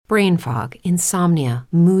Brain fog, insomnia,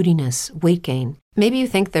 moodiness, weight gain. Maybe you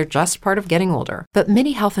think they're just part of getting older, but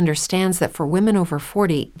MIDI Health understands that for women over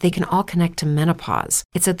 40, they can all connect to menopause.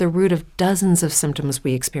 It's at the root of dozens of symptoms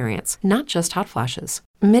we experience, not just hot flashes.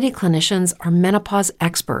 MIDI clinicians are menopause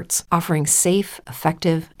experts, offering safe,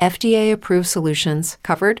 effective, FDA-approved solutions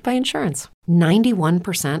covered by insurance.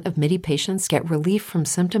 91% of MIDI patients get relief from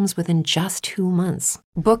symptoms within just 2 months.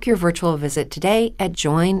 Book your virtual visit today at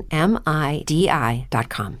joinmidi.com.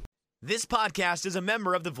 This podcast is a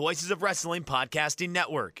member of the Voices of Wrestling Podcasting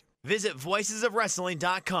Network. Visit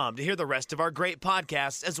voicesofwrestling.com to hear the rest of our great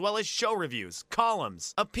podcasts, as well as show reviews,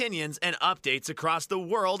 columns, opinions, and updates across the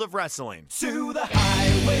world of wrestling. To the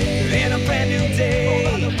highway in a brand new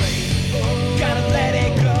day. Gotta let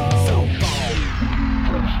it go.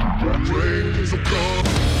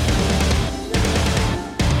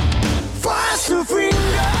 Fast to finger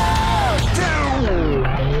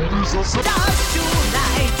down. Dance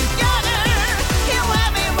tonight together. Hear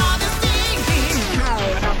everybody singing.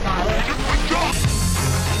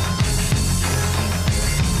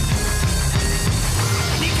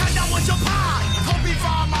你看到我就怕，头皮发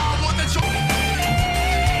麻，我的手。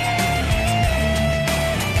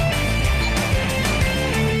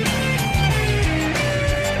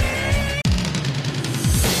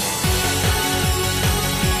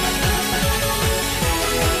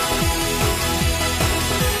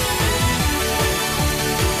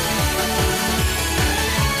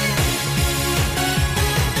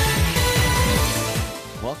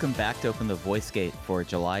Welcome back to Open the Voice Gate for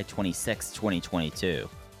July 26, 2022.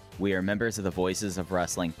 We are members of the Voices of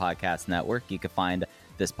Wrestling Podcast Network. You can find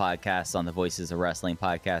this podcast on the Voices of Wrestling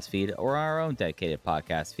podcast feed or our own dedicated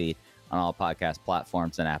podcast feed on all podcast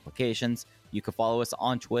platforms and applications. You can follow us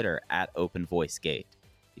on Twitter at OpenVoiceGate.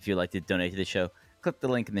 If you'd like to donate to the show, click the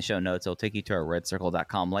link in the show notes. It'll take you to our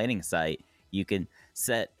redcircle.com landing site. You can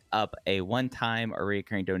set up a one-time or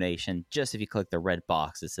recurring donation just if you click the red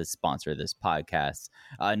box that says sponsor this podcast.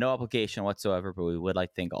 No obligation whatsoever, but we would like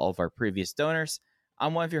to thank all of our previous donors.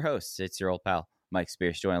 I'm one of your hosts. It's your old pal, Mike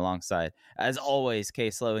Spears, joined alongside, as always,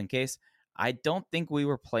 Case Low. In case, I don't think we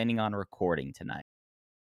were planning on recording tonight.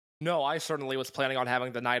 No, I certainly was planning on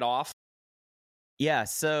having the night off. Yeah,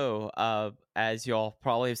 so as you all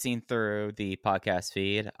probably have seen through the podcast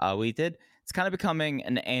feed, it's kind of becoming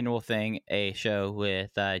an annual thing, a show with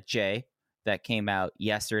Jay that came out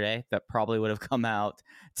yesterday that probably would have come out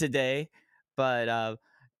today. But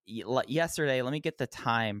yesterday, let me get the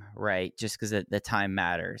time right, just because the time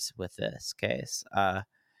matters with this case.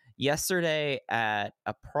 Yesterday at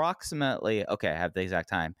approximately, I have the exact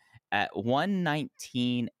time, at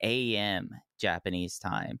 1:19 a.m. Japanese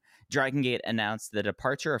time, Dragon Gate announced the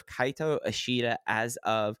departure of Kaito Ishida as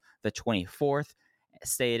of the 24th,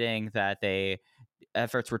 stating that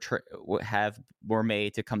efforts were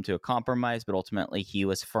made to come to a compromise, but ultimately he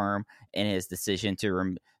was firm in his decision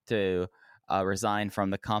to resign from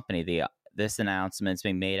the company. This announcement's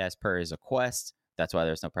being made as per his request. That's why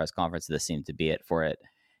there's no press conference. This seemed to be it for it.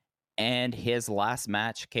 And his last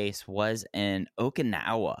match case was in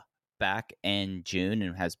Okinawa back in June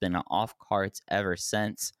and has been off cards ever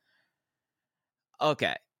since.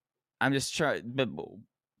 Okay, I'm just trying, but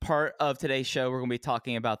part of today's show, we're going to be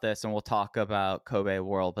talking about this, and we'll talk about Kobe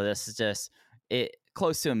World, but this is just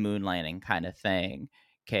close to a moon landing kind of thing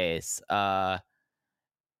case. I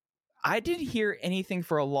didn't hear anything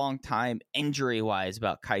for a long time injury-wise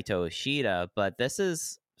about Kaito Ishida, but this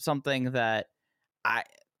is something that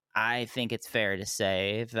I think it's fair to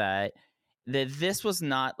say that this was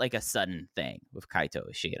not like a sudden thing with Kaito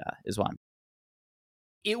Ishida, is one.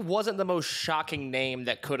 It wasn't the most shocking name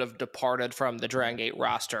that could have departed from the Dragon Gate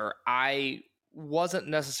roster. I wasn't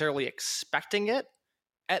necessarily expecting it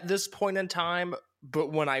at this point in time,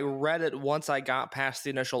 but when I read it, once I got past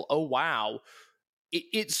the initial, oh wow,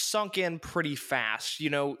 it sunk in pretty fast.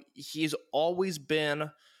 You know, he's always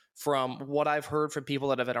been, from what I've heard from people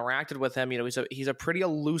that have interacted with him, you know, he's a pretty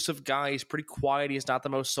elusive guy. He's pretty quiet. He's not the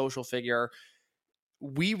most social figure.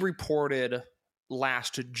 We reported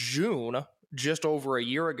last June, just over a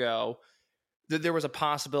year ago, that there was a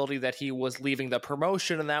possibility that he was leaving the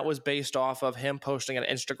promotion, and that was based off of him posting an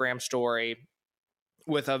Instagram story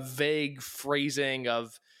with a vague phrasing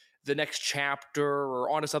of the next chapter or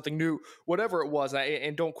onto something new, whatever it was.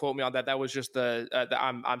 And don't quote me on that. That was just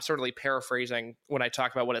I'm certainly paraphrasing when I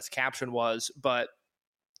talk about what its caption was, but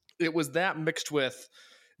it was that mixed with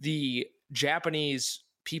the Japanese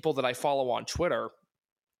people that I follow on Twitter,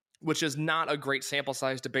 which is not a great sample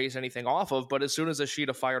size to base anything off of. But as soon as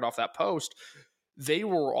Ishida fired off that post, they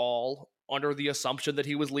were all under the assumption that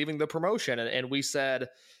he was leaving the promotion. And we said,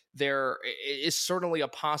 there is certainly a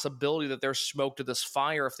possibility that there's smoke to this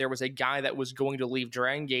fire. If there was a guy that was going to leave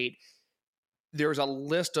Dragon Gate, there's a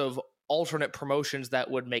list of alternate promotions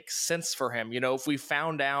that would make sense for him. If we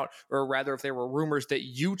found out, or rather if there were rumors that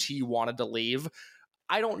UT wanted to leave,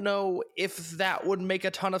 I don't know if that would make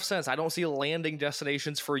a ton of sense. I don't see landing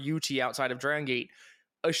destinations for UT outside of Dragon Gate.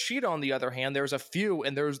 Ishida, on the other hand, there's a few,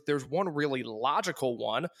 and there's one really logical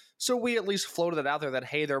one. So we at least floated it out there that,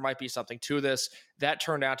 hey, there might be something to this. That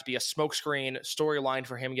turned out to be a smokescreen storyline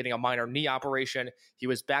for him getting a minor knee operation. He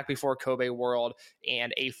was back before Kobe World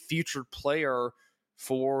and a featured player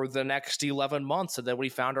for the next 11 months. And then we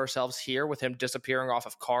found ourselves here with him disappearing off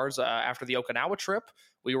of cards after the Okinawa trip.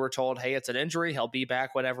 We were told, hey, it's an injury. He'll be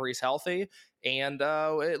back whenever he's healthy. And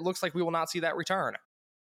it looks like we will not see that return.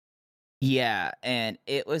 Yeah, and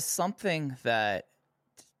it was something that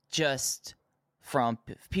just from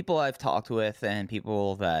people I've talked with and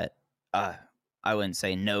people that I wouldn't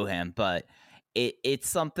say know him, but it's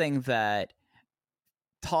something that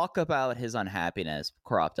talk about his unhappiness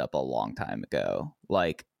cropped up a long time ago.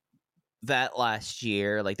 Like that last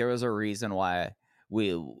year, like there was a reason why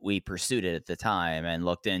we pursued it at the time and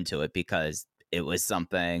looked into it, because it was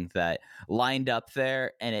something that lined up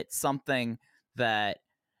there, and it's something that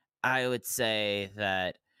I would say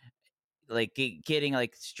that, like, getting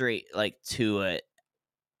like straight like to it,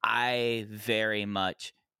 I very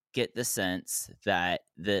much get the sense that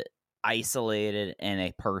the isolated and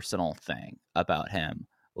a personal thing about him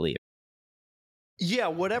leaving. Yeah,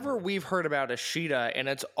 whatever we've heard about Ishida, and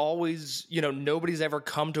it's always, nobody's ever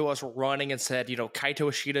come to us running and said, Kaito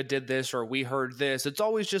Ishida did this, or we heard this. It's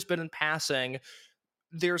always just been in passing.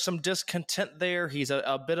 There's some discontent there. He's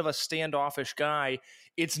a bit of a standoffish guy.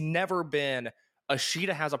 It's never been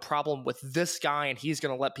Ishida has a problem with this guy and he's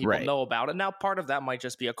going to let people know about it. Now, part of that might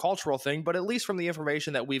just be a cultural thing, but at least from the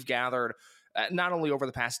information that we've gathered, not only over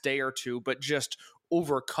the past day or two, but just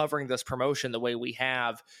over covering this promotion the way we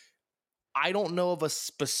have, I don't know of a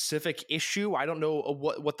specific issue. I don't know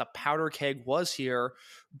what the powder keg was here,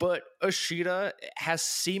 but Ishida has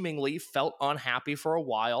seemingly felt unhappy for a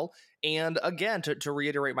while. And again, to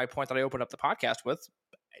reiterate my point that I opened up the podcast with,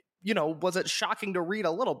 was it shocking to read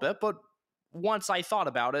a little bit? But once I thought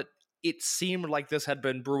about it, it seemed like this had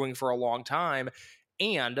been brewing for a long time.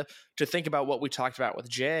 And to think about what we talked about with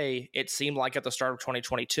Jay, it seemed like at the start of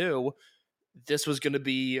 2022, this was going to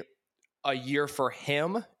be a year for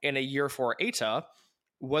him and a year for Eita.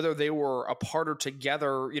 Whether they were apart or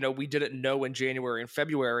together, we didn't know in January and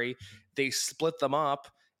February. They split them up,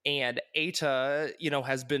 and Eita,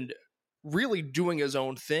 has been really doing his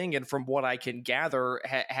own thing, and from what I can gather,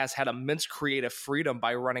 has had immense creative freedom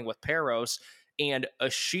by running with Peros. And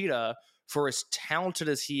Ishida, for as talented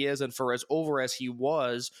as he is and for as over as he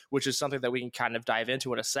was, which is something that we can kind of dive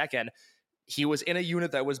into in a second, he was in a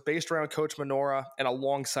unit that was based around Coach Minoura and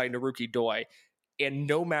alongside Naruki Doi. And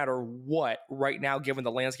no matter what, right now, given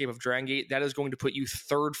the landscape of Dragon Gate, that is going to put you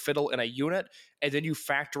third fiddle in a unit. And then you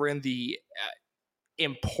factor in the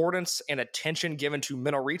importance and attention given to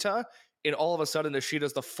Minorita, and all of a sudden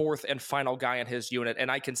Ishida's the fourth and final guy in his unit.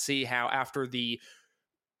 And I can see how after the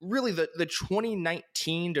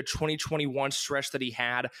 2019 to 2021 stretch that he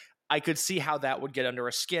had, I could see how that would get under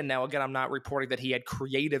his skin. Now, again, I'm not reporting that he had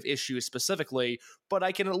creative issues specifically, but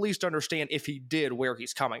I can at least understand if he did where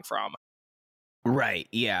he's coming from. Right,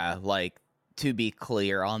 yeah, like, to be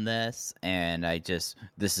clear on this, and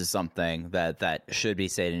this is something that should be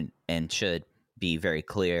said and should be very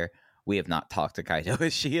clear. We have not talked to Kaito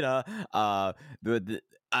Ishida.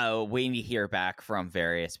 Waiting to hear back from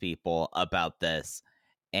various people about this.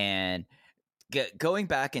 And going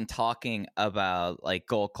back and talking about like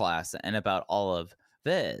Gold Class and about all of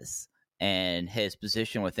this and his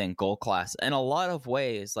position within Gold Class in a lot of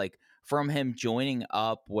ways, like from him joining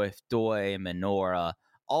up with Doi and Minoura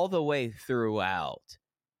all the way throughout,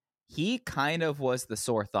 he kind of was the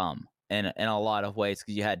sore thumb in a lot of ways,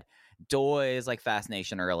 because you had Doi's like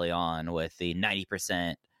Fascination early on with the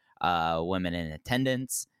 90% women in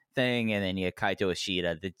attendance thing, and then you had Kaito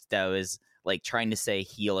Ishida that was like trying to say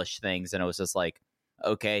heelish things, and it was just like,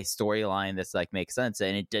 okay, storyline, this like makes sense,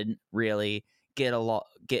 and it didn't really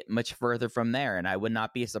get much further from there. And I would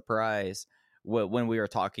not be surprised when we were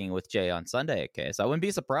talking with Jay on Sunday, okay, so I wouldn't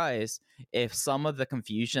be surprised if some of the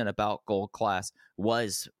confusion about Gold Class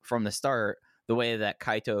was from the start the way that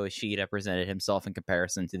Kaito Ishida presented himself in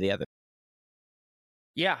comparison to the other.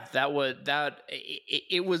 Yeah,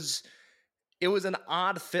 it was an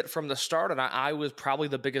odd fit from the start, and I was probably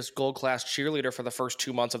the biggest Gold Class cheerleader for the first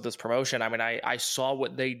 2 months of this promotion. I mean, I saw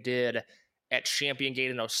what they did at Champion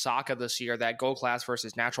Gate in Osaka this year, that Gold Class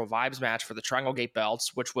versus Natural Vibes match for the Triangle Gate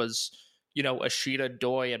belts, which was Ishida,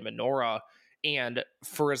 Doi, and Minoura. And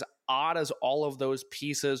for as odd as all of those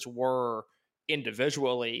pieces were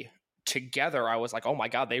individually, together, I was like, oh my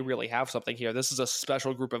God, they really have something here. This is a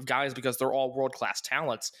special group of guys because they're all world-class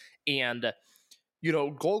talents. And,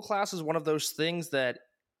 Gold Class is one of those things that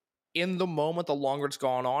in the moment, the longer it's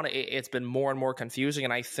gone on, it's been more and more confusing.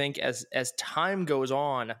 And I think as time goes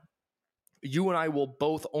on, you and I will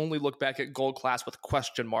both only look back at Gold Class with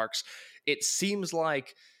question marks. It seems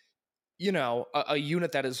like, a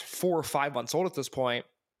unit that is 4 or 5 months old at this point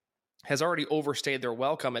has already overstayed their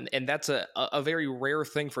welcome. And that's a very rare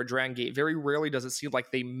thing for Dragon Gate. Very rarely does it seem like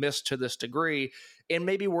they miss to this degree. And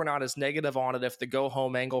maybe we're not as negative on it if the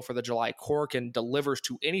go-home angle for the July Corkin delivers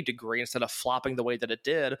to any degree instead of flopping the way that it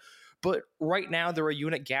did. But right now, they're a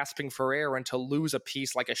unit gasping for air, and to lose a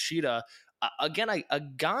piece like Ishida, again, a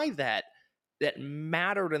guy that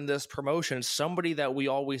mattered in this promotion, somebody that we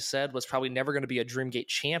always said was probably never going to be a Dreamgate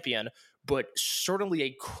champion, but certainly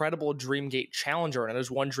a credible Dreamgate challenger. And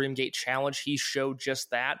there's one Dreamgate challenge, he showed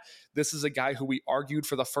just that. This is a guy who we argued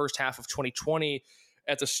for the first half of 2020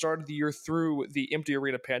 at the start of the year through the empty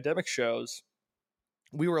arena pandemic shows.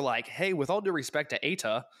 We were like, hey, with all due respect to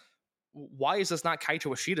Eita, why is this not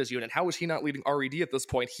Kaito Ishida's unit? How is he not leading RED at this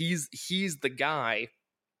point? He's the guy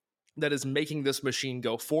that is making this machine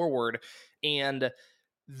go forward. And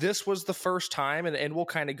this was the first time, and we'll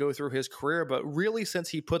kind of go through his career, but really since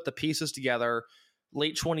he put the pieces together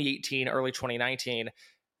late 2018, early 2019,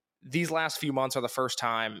 these last few months are the first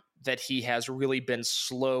time that he has really been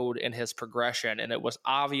slowed in his progression. And it was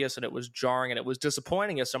obvious, and it was jarring, and it was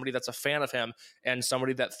disappointing as somebody that's a fan of him and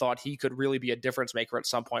somebody that thought he could really be a difference maker at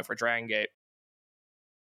some point for Dragon Gate.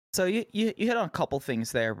 So you hit on a couple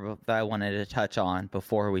things there that I wanted to touch on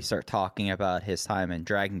before we start talking about his time in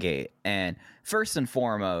Dragon Gate. And first and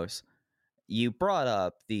foremost, you brought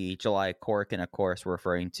up the July Corkin, of course,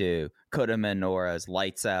 referring to Kota Minoura's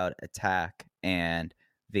lights out attack and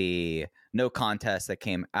the no contest that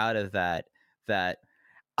came out of that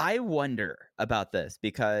I wonder about this,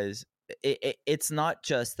 because it's not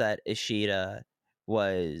just that Ishida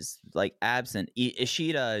was like absent.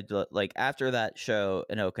 Ishida, like after that show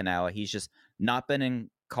in Okinawa, he's just not been in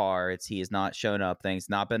cards. He has not shown up things,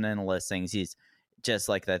 not been in listings. He's just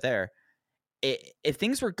like that there. If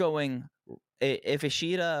things were going, if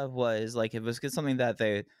Ishida was like, if it was something that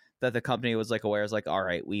the company was like aware is like, all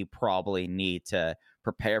right, we probably need to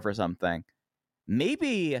prepare for something.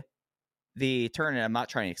 Maybe the turn, and I'm not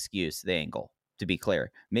trying to excuse the angle, to be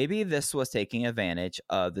clear. Maybe this was taking advantage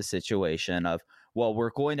of the situation of, well,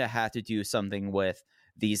 we're going to have to do something with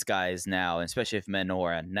these guys now, especially if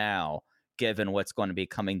Minoura now, given what's going to be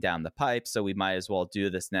coming down the pipe. So we might as well do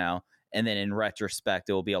this now. And then in retrospect,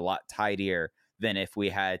 it will be a lot tidier than if we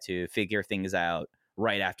had to figure things out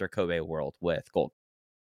right after Kobe World with Gold.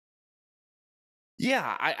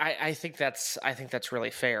 Yeah, I think that's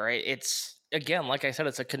really fair. It's, again, like I said,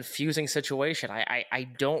 it's a confusing situation. I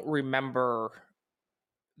don't remember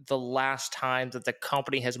the last time that the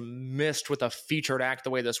company has missed with a featured act the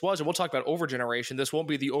way this was. And we'll talk about Overgeneration. This won't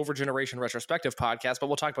be the Overgeneration retrospective podcast, but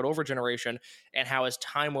we'll talk about Overgeneration and how as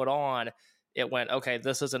time went on, it went, okay,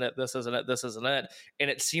 this isn't it, this isn't it, this isn't it. And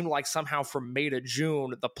it seemed like somehow from May to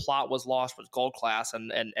June, the plot was lost with Gold Class,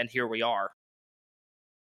 and here we are.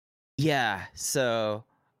 Yeah, so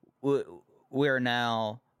we're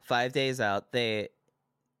now 5 days out.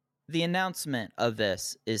 The announcement of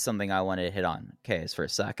this is something I wanted to hit on, Case, for a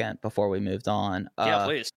second before we moved on. Yeah,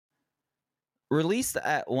 please. Released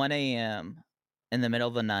at 1 a.m. in the middle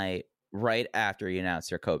of the night, right after you announced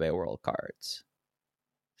your Kobe World cards.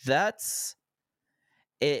 That's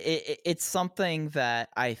it's something that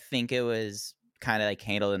I think it was kind of like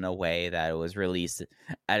handled in a way that it was released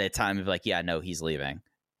at a time of like, yeah, no, he's leaving.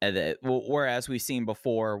 And whereas we've seen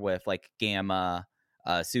before with like Gamma,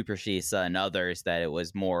 Super Shisa, and others, that it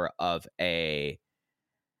was more of a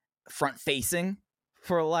front-facing,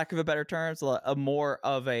 for lack of a better terms, a more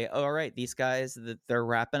of a, all right, these guys, they're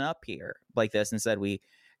wrapping up here like this. Instead, we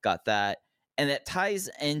got that. And that ties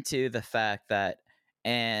into the fact that,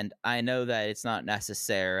 and I know that it's not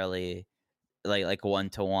necessarily like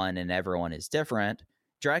one-to-one and everyone is different.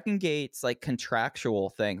 Dragon Gate's like contractual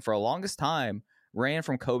thing for the longest time ran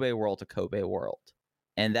from Kobe World to Kobe World.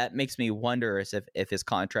 And that makes me wonder if his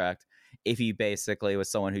contract, if he basically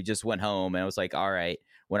was someone who just went home and was like, all right,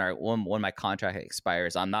 when my contract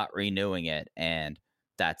expires, I'm not renewing it, and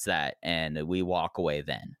that's that, and we walk away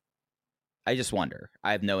then. I just wonder.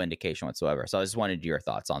 I have no indication whatsoever. So I just wanted your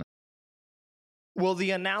thoughts on that. Well,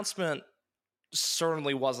 the announcement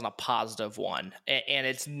certainly wasn't a positive one. And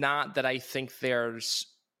it's not that I think there's,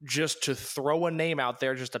 just to throw a name out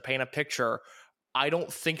there, just to paint a picture, I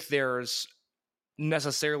don't think there's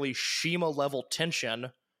necessarily Shima level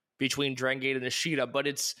tension between Dragon Gate and Ishida, but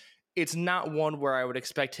it's not one where I would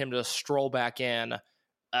expect him to stroll back in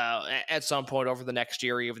at some point over the next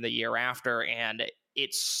year or even the year after. And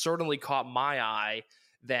it certainly caught my eye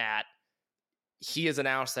that he has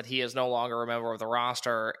announced that he is no longer a member of the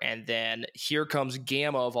roster, and then here comes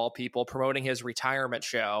Gamma, of all people, promoting his retirement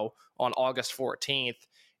show on August 14th,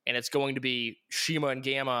 and it's going to be Shima and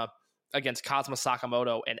Gamma against Kazuma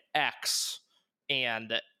Sakamoto and X.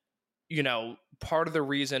 And, you know, part of the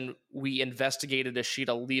reason we investigated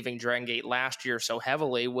Ishida leaving Dragon Gate last year so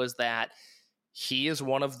heavily was that he is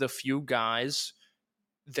one of the few guys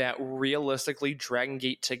that realistically Dragon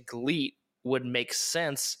Gate to GLEAT would make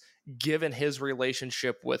sense given his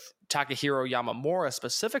relationship with Takahiro Yamamura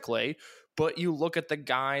specifically. But you look at the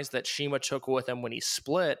guys that Shima took with him when he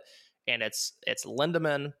split, and it's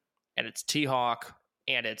Lindemann, and it's T-Hawk,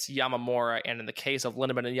 and it's Yamamura. And in the case of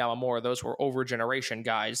Lindemann and Yamamura, those were over-generation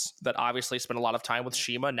guys that obviously spent a lot of time with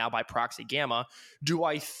Shima, now by proxy Gamma. Do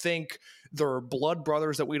I think they're blood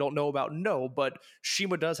brothers that we don't know about? No, but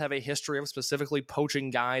Shima does have a history of specifically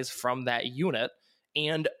poaching guys from that unit,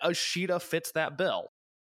 and Ishida fits that bill.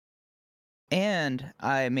 And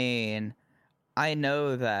I mean, I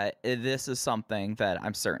know that this is something that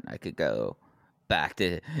I'm certain I could go back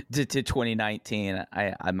to 2019.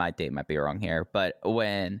 My date might be wrong here, but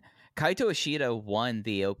when Kaito Ishida won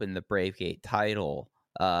the Open the Brave Gate title,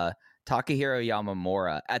 Takahiro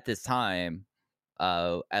Yamamura at this time,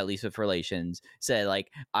 at least with relations, said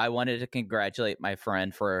like, I wanted to congratulate my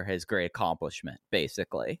friend for his great accomplishment,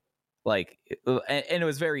 basically. Like, and it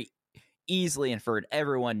was very easily inferred.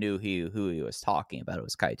 Everyone knew who he was talking about. It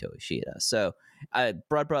was Kaito Ishida. So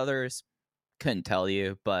blood brothers, couldn't tell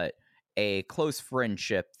you, but a close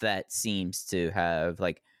friendship that seems to have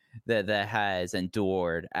like that has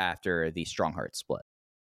endured after the Strong Heart split.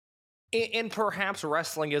 And perhaps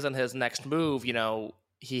wrestling isn't his next move. You know,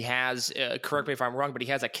 he has, correct me if I'm wrong, but he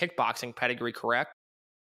has a kickboxing pedigree, correct?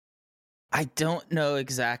 I don't know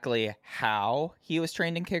exactly how he was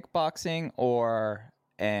trained in kickboxing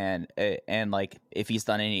and like if he's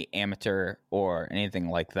done any amateur or anything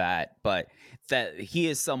like that, but that he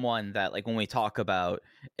is someone that, like, when we talk about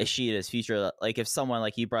Ishida's future, like if someone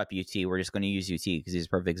like you brought up UT, we're just going to use UT because he's a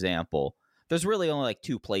perfect example. There's really only like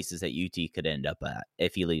two places that UT could end up at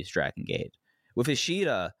if he leaves Dragon Gate. With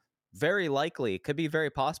Ishida, very likely, it could be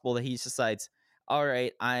very possible that he just decides, all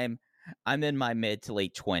right, I'm in my mid to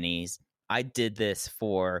late 20s. I did this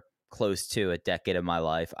for close to a decade of my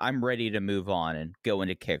life. I'm ready to move on and go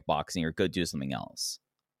into kickboxing or go do something else.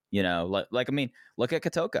 You know, like I mean, look at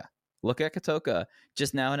Katoka.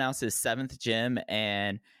 Just now announced his 7th gym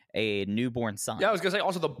and a newborn son. Yeah, I was going to say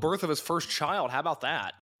also the birth of his first child. How about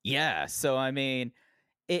that? Yeah, so I mean,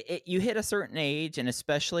 you hit a certain age, and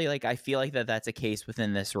especially like I feel like that's a case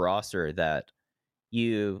within this roster that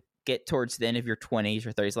you get towards the end of your 20s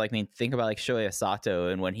or 30s. Like, I mean, think about like Shohei Sato,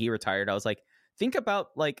 and when he retired, I was like, think about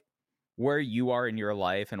like where you are in your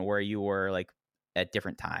life and where you were like at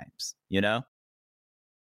different times, you know?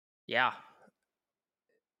 Yeah.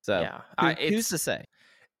 So yeah, who's to say?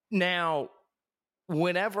 Now,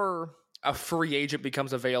 whenever a free agent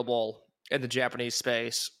becomes available in the Japanese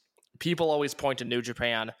space, people always point to New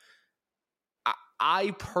Japan.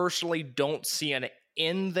 I personally don't see an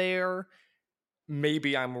in there.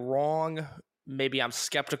 Maybe I'm wrong. Maybe I'm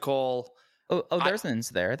skeptical. There's an ins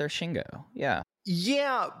there. There's Shingo. Yeah.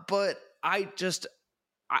 Yeah, but I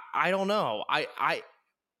don't know.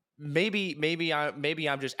 Maybe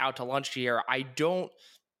I'm just out to lunch here. I don't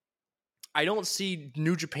see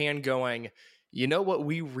New Japan going, you know what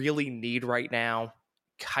we really need right now?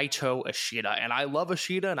 Kaito Ishida. And I love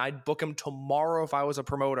Ishida, and I'd book him tomorrow if I was a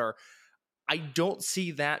promoter. I don't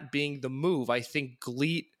see that being the move. I think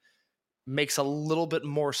GLEAT makes a little bit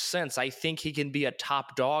more sense. I think he can be a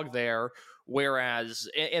top dog there, whereas,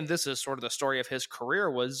 and this is sort of the story of his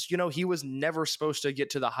career, was, you know, he was never supposed to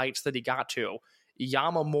get to the heights that he got to.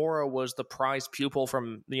 Yamamura was the prized pupil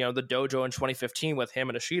from, you know, the dojo in 2015 with him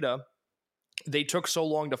and Ishida. They took so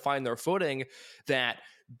long to find their footing that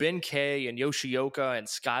Ben-K and Yoshioka and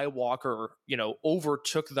Skywalker, you know,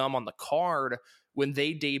 overtook them on the card when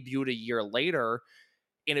they debuted a year later.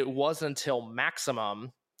 And it wasn't until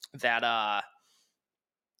Maximum that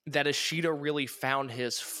Ishida really found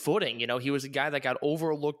his footing. You know, he was a guy that got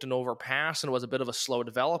overlooked and overpassed and was a bit of a slow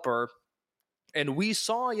developer. And we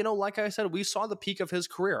saw, you know, like I said, we saw the peak of his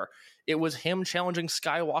career. It was him challenging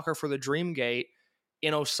Skywalker for the Dream Gate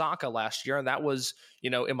in Osaka last year, and that was, you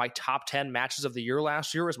know, in my top 10 matches of the year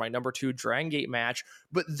last year, was my number 2 Dragon Gate match,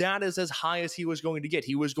 but that is as high as he was going to get.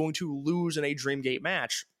 He was going to lose in a Dream Gate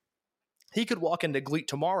match. He could walk into GLEAT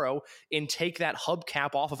tomorrow and take that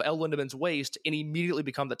hubcap off of El Lindemann's waist and immediately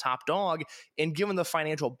become the top dog. And given the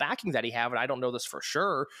financial backing that he have, and I don't know this for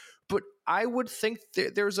sure, but I would think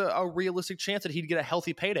there's a realistic chance that he'd get a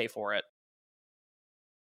healthy payday for it.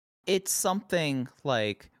 It's something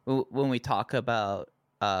like when we talk about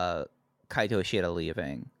Kaito Ishida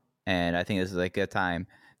leaving, and I think this is a good time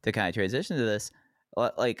to kind of transition to this,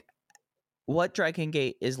 like what Dragon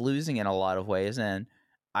Gate is losing in a lot of ways, and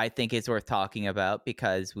I think it's worth talking about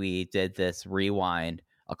because we did this rewind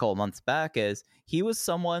a couple months back, is he was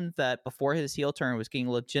someone that before his heel turn was getting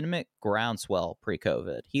legitimate groundswell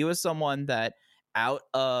pre-COVID. He was someone that out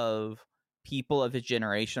of people of his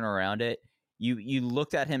generation around it, you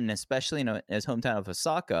looked at him, and especially in his hometown of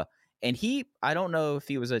Osaka, and I don't know if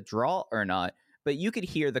he was a draw or not, but you could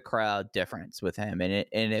hear the crowd difference with him, and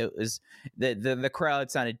it was the crowd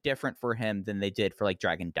sounded different for him than they did for like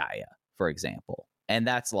Dragon Dia, for example. And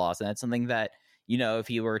that's lost. And that's something that, if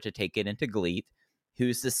you were to take it into GLEAT,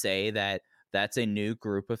 who's to say that that's a new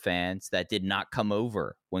group of fans that did not come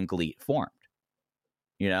over when GLEAT formed?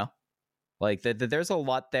 Like there's a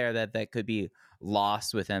lot there that could be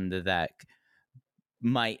lost with him that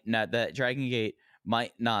Dragon Gate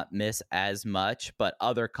might not miss as much, but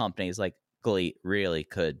other companies like GLEAT really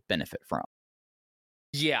could benefit from.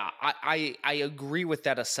 Yeah, I agree with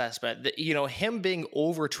that assessment. That, him being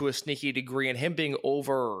over to a sneaky degree and him being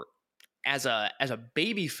over as a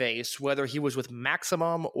baby face, whether he was with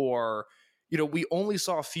Maximum or, we only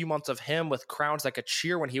saw a few months of him with crowds that could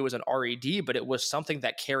cheer when he was in RED, but it was something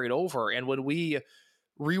that carried over. And when we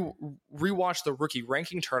rewatched the rookie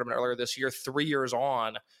ranking tournament earlier this year, 3 years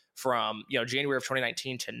on from, January of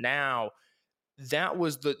 2019 to now, that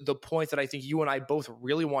was the point that I think you and I both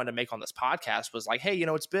really wanted to make on this podcast was like, hey,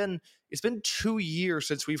 it's been 2 years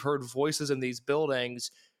since we've heard voices in these buildings.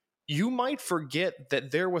 You might forget that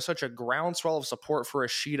there was such a groundswell of support for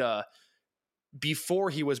Ishida before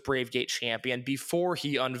he was Brave Gate champion, before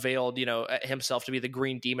he unveiled, himself to be the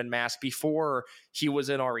Green Demon Mask, before he was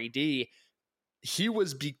in RED. He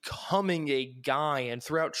was becoming a guy, and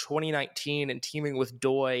throughout 2019 and teaming with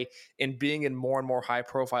Doi and being in more and more high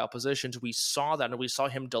profile positions, we saw that, and we saw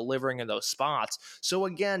him delivering in those spots. So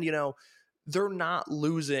again, they're not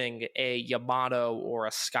losing a Yamato or a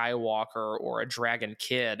Skywalker or a Dragon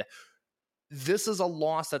Kid. This is a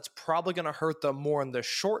loss that's probably going to hurt them more in the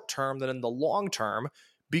short term than in the long term,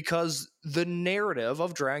 because the narrative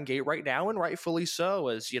of Dragon Gate right now, and rightfully so,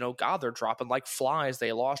 is, God, they're dropping like flies.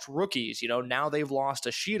 They lost rookies. Now they've lost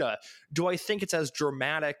Ishida. Do I think it's as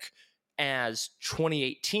dramatic as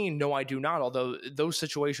 2018? No, I do not. Although those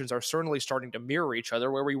situations are certainly starting to mirror each other,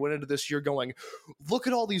 where we went into this year going, look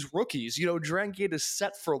at all these rookies. Dragon Gate is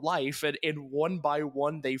set for life, and one by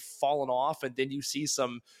one they've fallen off, and then you see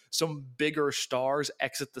some bigger stars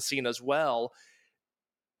exit the scene as well.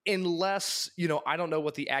 Unless, I don't know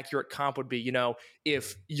what the accurate comp would be.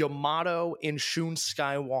 If Yamato and Shun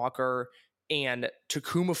Skywalker and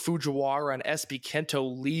Takuma Fujiwara and SB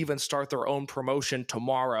Kento leave and start their own promotion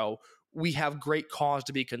tomorrow, we have great cause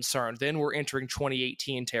to be concerned. Then we're entering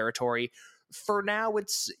 2018 territory. For now,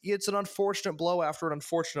 it's an unfortunate blow after an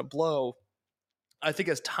unfortunate blow. I think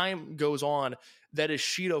as time goes on, that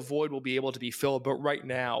Ishida void will be able to be filled. But right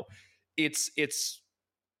now, it's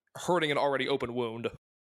hurting an already open wound.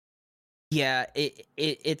 Yeah,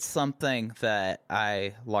 it's something that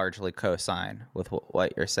I largely co-sign with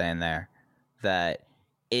what you're saying there, that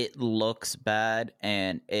it looks bad,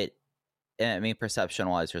 and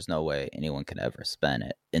perception-wise, there's no way anyone can ever spin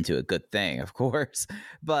it into a good thing, of course.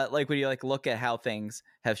 But when you look at how things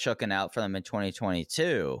have shooken out for them in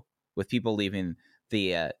 2022, with people leaving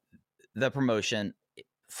the promotion,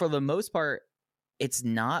 for the most part, it's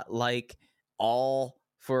not all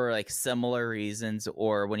for similar reasons,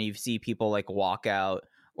 or when you see people walk out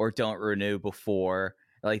or don't renew before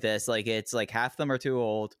this, it's half of them are too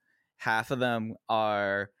old, half of them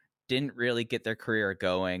didn't really get their career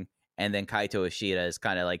going, and then Kaito Ishida is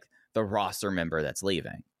kind of the roster member that's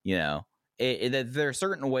leaving. There are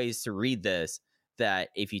certain ways to read this that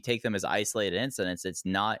if you take them as isolated incidents, it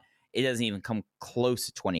doesn't even come close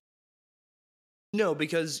to 20. No,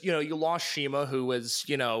 because you lost Shima, who was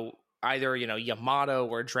either Yamato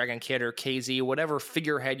or Dragon Kid or KZ, whatever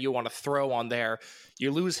figurehead you want to throw on there. You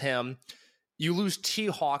lose him. You lose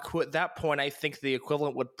T-Hawk, who at that point I think the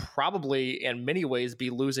equivalent would probably in many ways be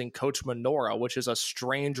losing Coach Minoura, which is a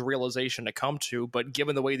strange realization to come to. But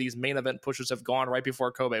given the way these main event pushes have gone right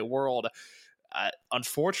before Kobe World,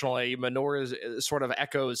 unfortunately, Minoura sort of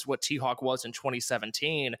echoes what T-Hawk was in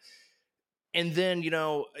 2017. And then,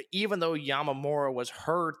 even though Yamamura was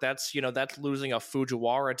hurt, that's losing a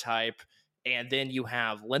Fujiwara type. And then you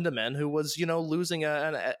have Lindemann, who was, losing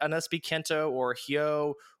an SB Kento or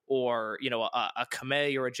Hyo or, a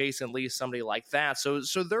Kamei or a Jason Lee, somebody like that. So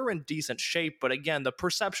they're in decent shape. But again, the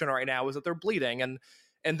perception right now is that they're bleeding, and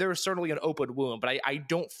there's certainly an open wound, but I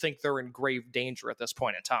don't think they're in grave danger at this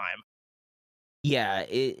point in time. Yeah,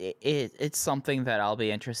 it's something that I'll be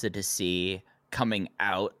interested to see coming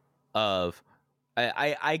out of.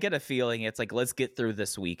 I get a feeling it's like, let's get through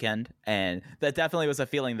this weekend, and that definitely was a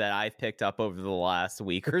feeling that I've picked up over the last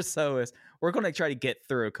week or so. Is we're going to try to get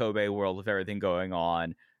through Kobe World with everything going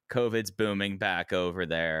on. COVID's booming back over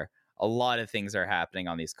there. A lot of things are happening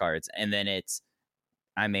on these cards, and then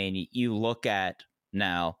you look at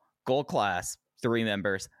now Gold Class 3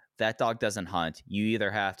 members. That dog doesn't hunt. You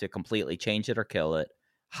either have to completely change it or kill it.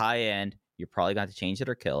 High end, you're probably going to change it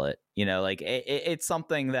or kill it. It's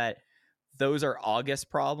something that those are August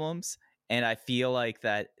problems, and I feel like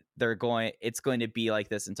that it's going to be like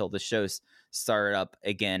this until the shows start up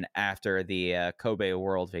again after the Kobe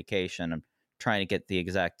World Vacation. I'm trying to get the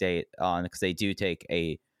exact date on, because they do take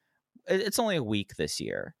it's only a week this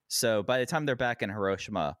year. So by the time they're back in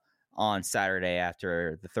Hiroshima on Saturday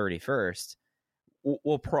after the 31st,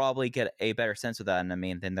 we'll probably get a better sense of that.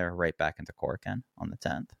 And then they're right back into Corkin on the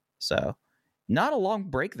 10th. So not a long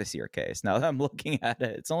break this year, Case. Now that I'm looking at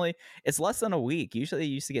it, it's less than a week. Usually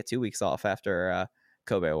you used to get 2 weeks off after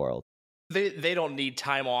Kobe World. They don't need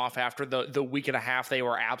time off after the week and a half they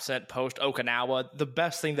were absent post Okinawa. The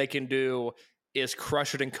best thing they can do is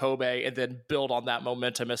crush it in Kobe and then build on that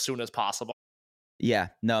momentum as soon as possible. Yeah,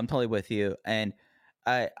 no, I'm totally with you. And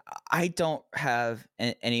I don't have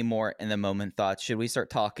any more in the moment thoughts. Should we start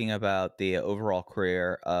talking about the overall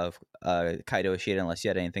career of Kaito Ishida, unless you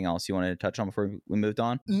had anything else you wanted to touch on before we moved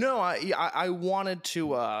on? No, I wanted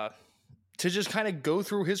to just kind of go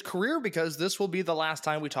through his career, because this will be the last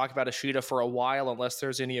time we talk about Ishida for a while, unless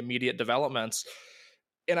there's any immediate developments.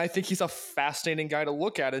 And I think he's a fascinating guy to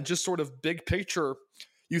look at. And just sort of big picture,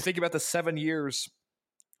 you think about the 7 years,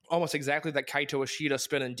 almost exactly, that Kaito Ishida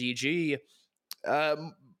spent in DG.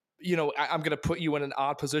 I'm going to put you in an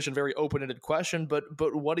odd position, very open-ended question, but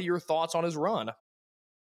what are your thoughts on his run?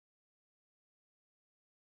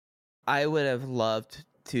 I would have loved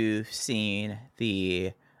to seen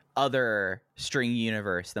the other string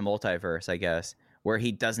universe, the multiverse, I guess, where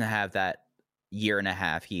he doesn't have that year and a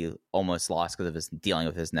half he almost lost because of his dealing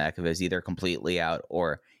with his neck. It was either completely out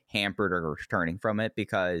or hampered or returning from it,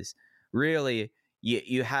 because really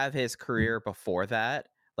you have his career before that,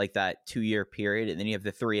 like that 2-year period, and then you have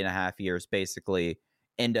the 3.5 years basically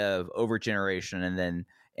end of Overgeneration and then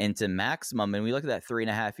into Maximum. And we look at that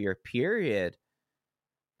 3.5 year period.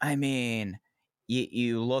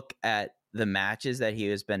 You look at the matches that he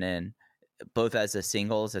has been in, both as a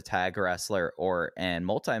singles, a tag wrestler, and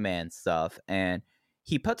multi-man stuff, and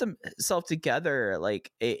he puts himself together.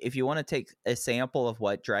 Like, if you want to take a sample of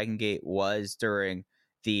what Dragon Gate was during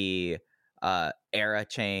the era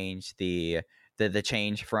change, the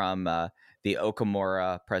change from the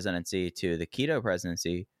Okamura presidency to the Kaito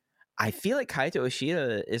presidency, I feel like Kaito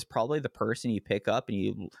Ishida is probably the person you pick up,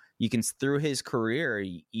 and you can, through his career,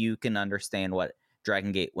 you can understand what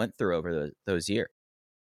Dragon Gate went through over those years.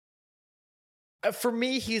 For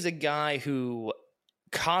me, he's a guy who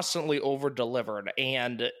constantly over-delivered,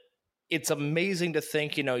 and it's amazing to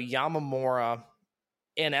think, Yamamura,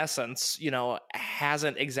 in essence,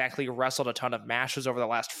 hasn't exactly wrestled a ton of matches over the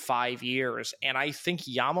last 5 years, and I think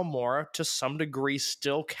Yamamura, to some degree,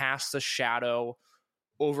 still casts a shadow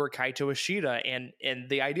over Kaito Ishida, and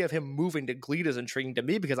the idea of him moving to GLEAT is intriguing to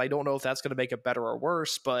me, because I don't know if that's going to make it better or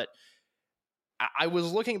worse. But I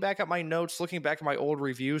was looking back at my notes, looking back at my old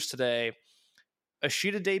reviews today.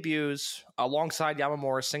 Ishida debuts alongside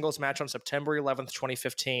Yamamura singles match on September 11th,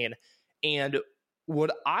 2015. And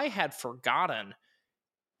what I had forgotten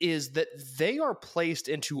is that they are placed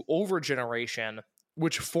into Overgeneration,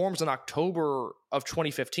 which forms in October of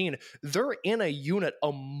 2015. They're in a unit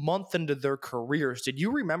a month into their careers. Did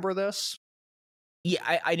you remember this?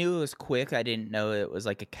 Yeah, I knew it was quick. I didn't know it was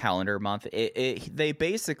like a calendar month. They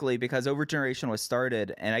basically, because Overgeneration was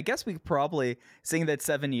started, and I guess we probably, seeing that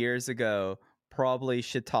 7 years ago, probably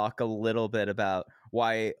should talk a little bit about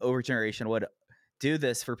why Overgeneration would do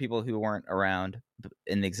this for people who weren't around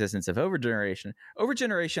in the existence of Overgeneration.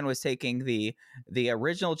 Overgeneration was taking the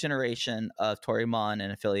original generation of Torimon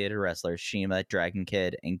and affiliated wrestlers, Shima, Dragon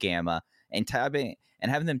Kid, and Gamma, and having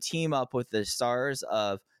them team up with the stars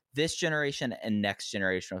of this generation and next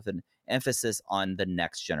generation, with an emphasis on the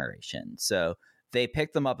next generation. So they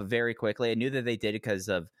picked them up very quickly. I knew that they did because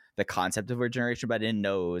of the concept of Overgeneration, but I didn't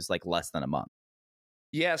know it was like less than a month.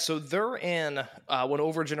 Yeah, so they're in when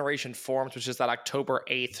Over Generation forms, which is that October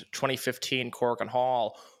 8th, 2015 Korakuen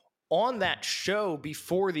Hall. On that show,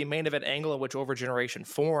 before the main event angle in which Over Generation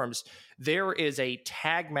forms, there is a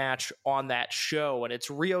tag match on that show, and it's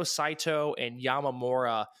Ryo Saito and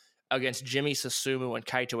Yamamura against Jimmy Susumu and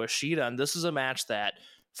Kaito Ishida. And this is a match that,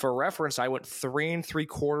 for reference, I went 3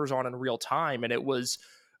 3/4 on in real time, and it was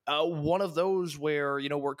one of those where,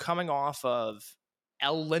 we're coming off of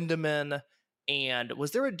El Lindemann. And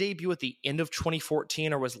was there a debut at the end of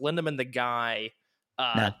 2014, or was Lindemann the guy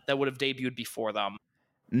No. that would have debuted before them?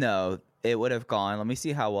 No, it would have gone. Let me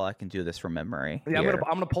see how well I can do this from memory. Yeah, here.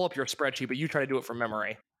 I'm gonna pull up your spreadsheet, but you try to do it from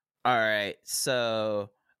memory. All right.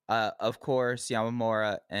 So, of course,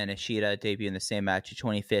 Yamamura and Ishida debuted in the same match in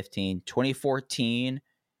 2015. 2014,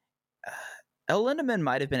 El Lindemann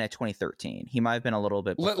might have been at 2013. He might have been a little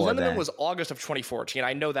bit before Lindemann then. was August of 2014.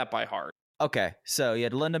 I know that by heart. Okay, so you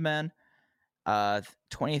had Lindemann,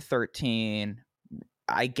 2013.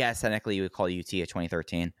 I guess technically you would call UT a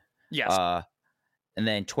 2013. Yes. And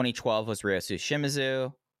then 2012 was Ryosu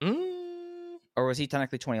Shimizu. Or was he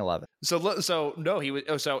technically 2011? So no, he was.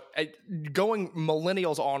 Going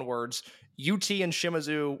millennials onwards, UT and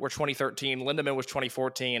Shimizu were 2013. Lindemann was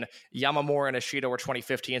 2014. Yamamura and Ishida were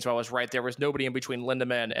 2015. So I was right. There was nobody in between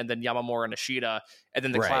Lindemann and then Yamamura and Ishida, and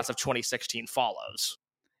then the class of 2016 follows.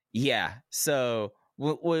 Yeah. So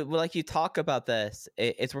like you talk about this,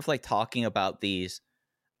 it's worth like talking about these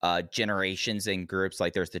generations and groups.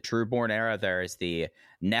 Like there's the Trueborn era, there is the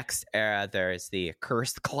next era, there is the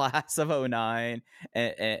cursed class of 09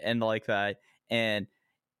 and like that. And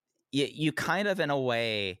you kind of in a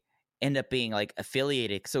way end up being like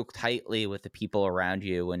affiliated so tightly with the people around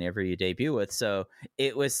you whenever you debut with. So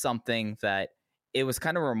it was something that it was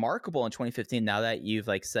kind of remarkable in 2015, now that you've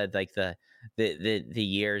like said like the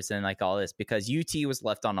years and like all this, because UT was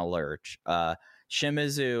left on a lurch.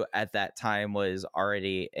 Shimizu at that time was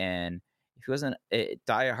already in. If he wasn't,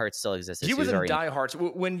 Die Hard still existed. He was in Die Hard.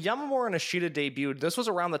 When Yamamura and Ishida debuted, this was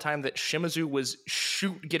around the time that Shimizu was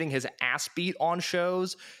getting his ass beat on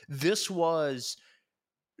shows. This was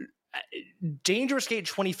Dangerous Gate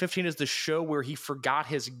 2015 is the show where he forgot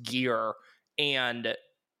his gear, and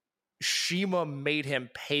Shima made him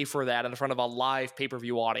pay for that in front of a live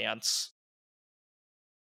pay-per-view audience.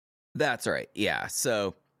 That's right. Yeah.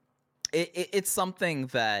 So it's something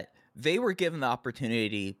that they were given the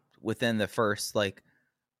opportunity within the first month,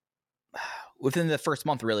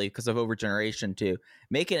 really, because of Overgeneration, to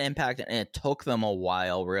make an impact, and it took them a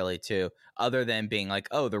while, really, to, other than being like,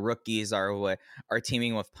 oh, the rookies are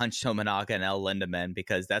teaming with Punch Tominaga and El Lindemann,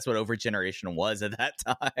 because that's what Overgeneration was at that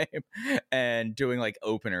time, and doing like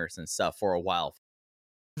openers and stuff for a while.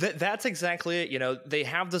 That's exactly it. They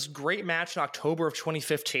have this great match in October of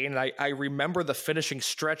 2015, and I remember the finishing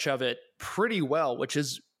stretch of it pretty well, which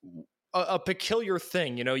is a peculiar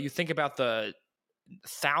thing. You think about the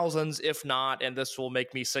thousands, if not, and this will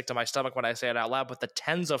make me sick to my stomach when I say it out loud, but the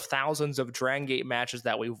tens of thousands of Dragon Gate matches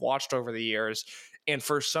that we've watched over the years. And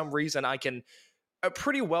for some reason, I can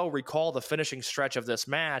pretty well recall the finishing stretch of this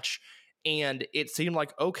match. And it seemed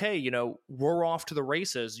like, okay, we're off to the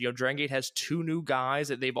races. Dragon Gate has 2 new guys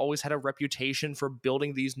that they've always had a reputation for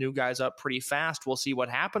building these new guys up pretty fast. We'll see what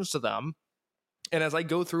happens to them. And as I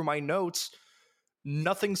go through my notes,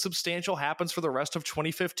 nothing substantial happens for the rest of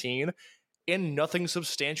 2015, and nothing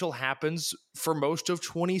substantial happens for most of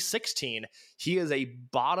 2016. He is a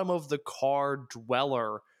bottom of the card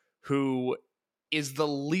dweller who is the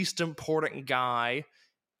least important guy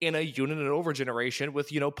in a unit and Overgeneration with,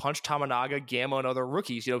 Punch Tominaga, Gamma, and other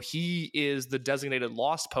rookies. He is the designated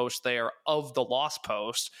lost post there of the lost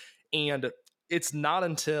post. And it's not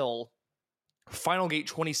until Final Gate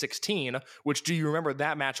 2016, which, do you remember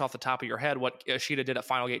that match off the top of your head, what Ishida did at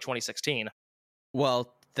Final Gate 2016?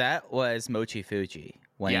 Well, that was Mochi Fuji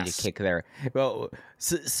wanting to kick their... Well,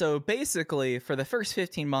 so basically, for the first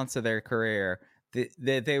 15 months of their career,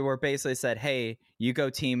 they were basically said, hey, you go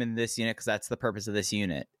team in this unit because that's the purpose of this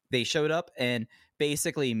unit. They showed up and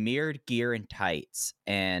basically mirrored gear and tights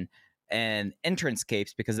and entrance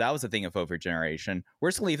capes, because that was the thing of Overgeneration. We're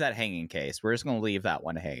just going to leave that hanging case. We're just going to leave that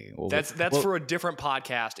one hanging. That's for a different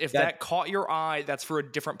podcast. If that caught your eye, that's for a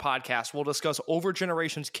different podcast. We'll discuss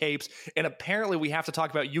Overgeneration's capes, and apparently we have to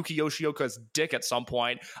talk about Yuki Yoshioka's dick at some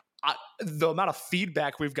point. The amount of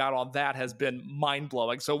feedback we've got on that has been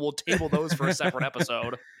mind-blowing, so we'll table those for a separate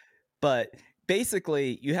episode. But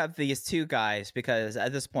basically, you have these 2 guys, because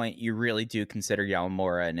at this point, you really do consider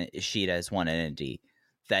Yamamura and Ishida as one entity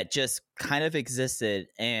that just kind of existed,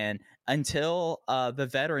 and until the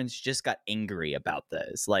veterans just got angry about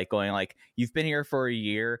this, like going like, you've been here for a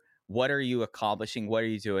year, what are you accomplishing, what are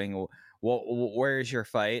you doing, well, where's your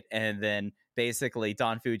fight? And then basically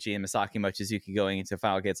Don Fuji and Masaki Mochizuki going into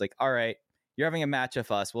Final Gate's like, all right, you're having a match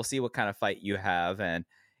with us. We'll see what kind of fight you have. And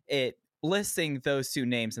it listing those two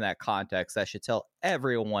names in that context, that should tell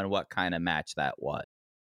everyone what kind of match that was.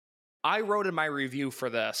 I wrote in my review for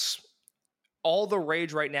this, all the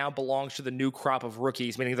rage right now belongs to the new crop of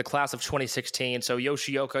rookies, meaning the class of 2016. So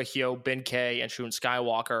Yoshioka, Hyo, Ben-K, and Shun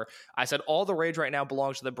Skywalker. I said all the rage right now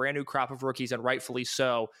belongs to the brand new crop of rookies, and rightfully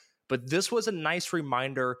so. But this was a nice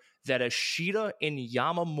reminder that Ishida and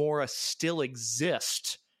Yamamura still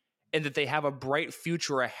exist and that they have a bright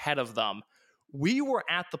future ahead of them. We were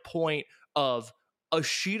at the point of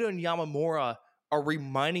Ishida and Yamamura are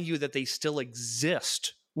reminding you that they still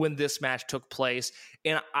exist when this match took place.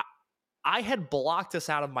 And I had blocked this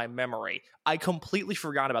out of my memory. I completely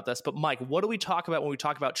forgot about this. But Mike, what do we talk about when we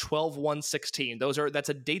talk about 12/1/16? That's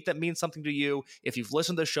a date that means something to you. If you've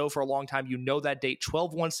listened to the show for a long time, you know that date.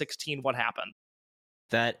 12/1/16, what happened?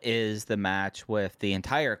 That is the match with the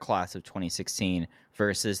entire class of 2016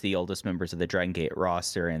 versus the oldest members of the Dragon Gate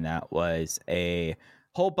roster, and that was a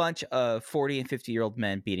whole bunch of 40 and 50-year-old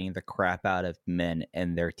men beating the crap out of men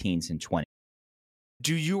in their teens and 20s.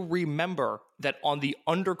 Do you remember that on the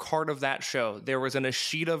undercard of that show, there was an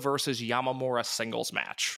Ishida versus Yamamura singles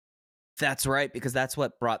match? That's right, because that's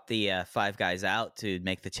what brought the five guys out to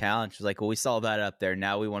make the challenge. It was like, well, we saw that up there.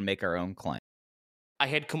 Now we want to make our own claim. I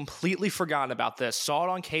had completely forgotten about this. Saw it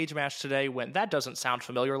on Cage Match today. Went, that doesn't sound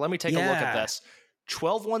familiar. Let me take a look at this.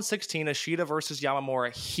 12/1/16, Ishida versus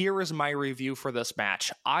Yamamura. Here is my review for this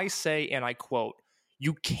match. I say, and I quote,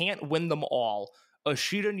 "You can't win them all.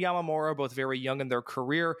 Ishida and Yamamura are both very young in their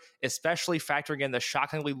career, especially factoring in the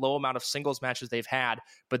shockingly low amount of singles matches they've had,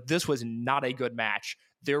 but this was not a good match.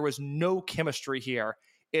 There was no chemistry here.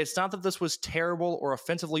 It's not that this was terrible or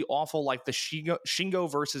offensively awful like the Shingo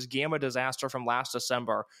versus Gamma disaster from last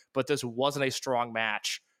December, but this wasn't a strong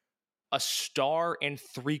match. A star and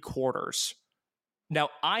 3/4. Now,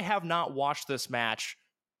 I have not watched this match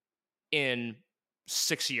in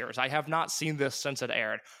 6 years. I have not seen this since it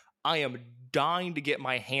aired. I am dying to get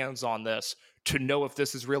my hands on this to know if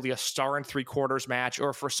this is really a star and 3/4 match,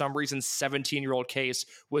 or if for some reason 17-year-old Case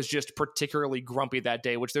was just particularly grumpy that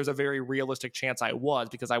day, which there's a very realistic chance I was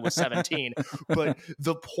because I was 17. But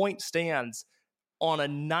the point stands, on a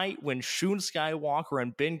night when Shun Skywalker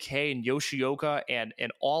and Ben-K and Yoshioka and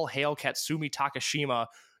all hail Katsumi Takashima,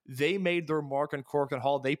 they made their mark in Korakuen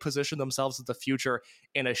Hall. They positioned themselves at the future,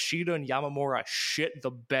 and Ishida and Yamamura shit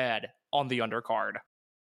the bed on the undercard.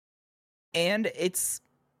 And it's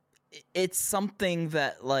something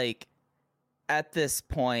that, like, at this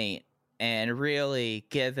point, and really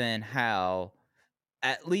given how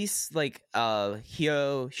at least like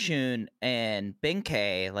Hyo, Shun, and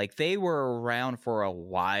Ben-K, like, they were around for a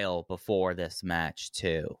while before this match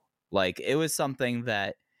too. Like, it was something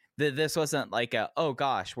that this wasn't like a, oh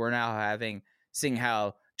gosh, we're now seeing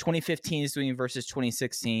how 2015 is doing versus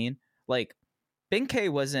 2016. Like, Ben-K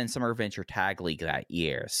was in Summer Adventure Tag League that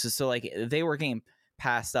year. So like, they were getting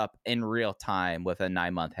passed up in real time with a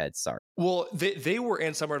 9-month head start. Well, they were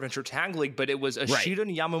in Summer Adventure Tag League, but it was Ishida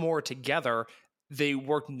and Yamamura together. They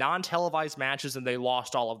worked non-televised matches and they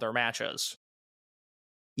lost all of their matches.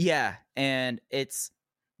 Yeah, and it's,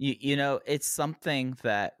 you know, it's something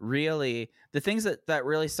that really, the things that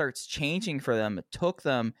really starts changing for them, it took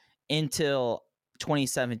them until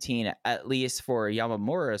 2017, at least for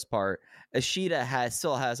Yamamura's part. Ishida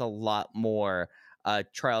still has a lot more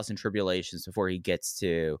trials and tribulations before he gets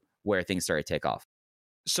to where things start to take off.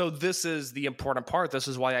 So this is the important part. This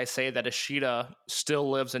is why I say that Ishida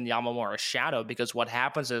still lives in Yamamura's shadow, because what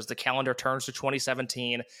happens is the calendar turns to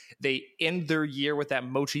 2017. They end their year with that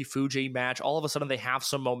Mochi Fuji match. All of a sudden they have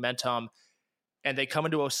some momentum, and they come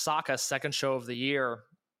into Osaka, second show of the year,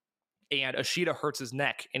 and Ishida hurts his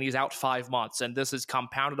neck and he's out 5 months. And this is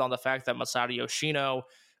compounded on the fact that Masato Yoshino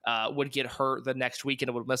would get hurt the next week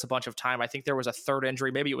and would miss a bunch of time. I think there was a third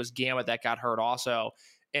injury. Maybe it was Gamma that got hurt also.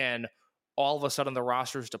 And all of a sudden the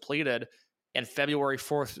roster is depleted. And February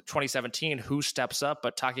 4th, 2017, who steps up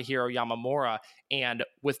but Takahiro Yamamura? And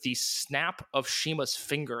with the snap of Shima's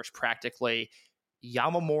fingers, practically,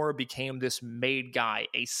 Yamamura became this made guy,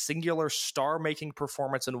 a singular star-making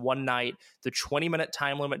performance in one night, the 20-minute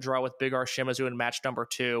time limit draw with Big R Shimazu in match number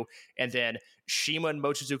 2, and then Shima and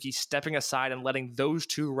Mochizuki stepping aside and letting those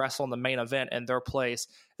two wrestle in the main event in their place.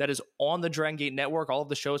 That is on the Dragon Gate Network. All of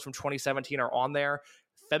the shows from 2017 are on there.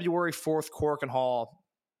 February 4th, Korakuen Hall.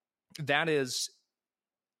 That is,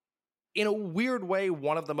 in a weird way,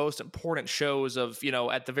 one of the most important shows of, you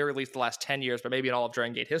know, at the very least the last 10 years, but maybe in all of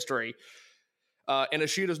Dragon Gate history. And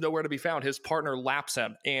Ishida's nowhere to be found. His partner laps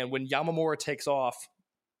him. And when Yamamura takes off,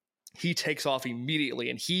 he takes off immediately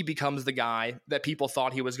and he becomes the guy that people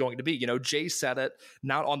thought he was going to be. You know, Jay said it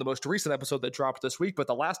not on the most recent episode that dropped this week, but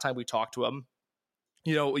the last time we talked to him,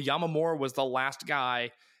 you know, Yamamura was the last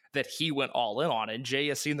guy that he went all in on. And Jay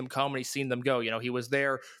has seen them come and he's seen them go. You know, he was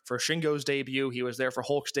there for Shingo's debut. He was there for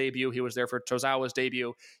Hulk's debut. He was there for Tozawa's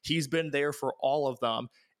debut. He's been there for all of them.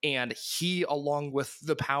 And he, along with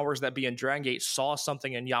the powers that be in Dragon Gate, saw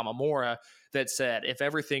something in Yamamura that said, if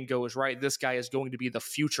everything goes right, this guy is going to be the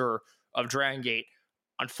future of Dragon Gate.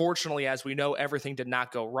 Unfortunately, as we know, everything did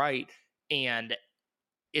not go right. And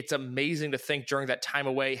it's amazing to think during that time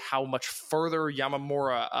away how much further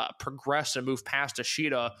Yamamura progressed and moved past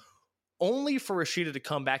Ishida, only for Ishida to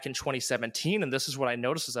come back in 2017. And this is what I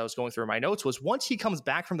noticed as I was going through my notes, was once he comes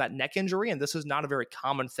back from that neck injury, and this is not a very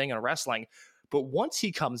common thing in wrestling, but once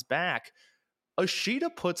he comes back,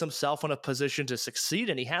 Ishida puts himself in a position to succeed,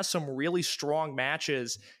 and he has some really strong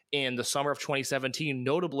matches in the summer of 2017.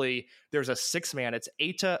 Notably, there's a six-man. It's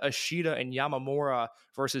Eita, Ishida, and Yamamura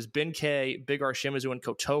versus Benkei, Big R Shimizu, and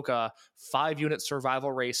Kotoka. 5-unit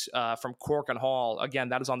survival race from Cork and Hall. Again,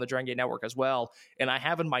 that is on the Dragon Gate Network as well. And I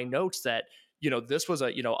have in my notes that, you know, this was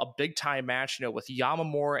a big-time match, you know, with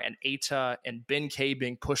Yamamura and Eita and Benkei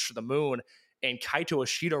being pushed to the moon. And Kaito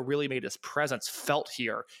Ishida really made his presence felt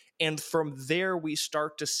here. And from there, we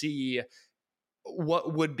start to see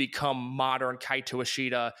what would become modern Kaito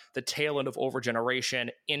Ishida, the tail end of Overgeneration,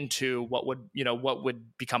 into what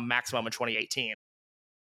would become Maximum in 2018.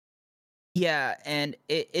 Yeah, and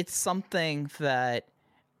it's something that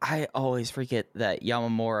I always forget that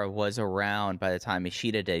Yamamura was around by the time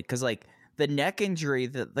Ishida did. Because, like, the neck injury,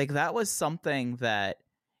 that was something that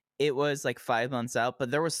it was like 5 months out,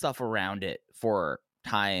 but there was stuff around it for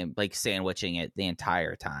time, like sandwiching it the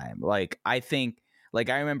entire time. Like, I think, like,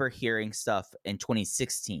 I remember hearing stuff in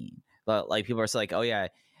 2016, but like people are like, oh yeah,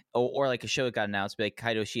 or like a show got announced, like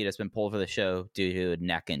Kaito Ishida has been pulled for the show due to a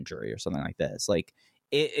neck injury or something like this. Like,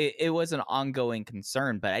 it was an ongoing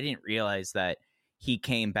concern, but I didn't realize that he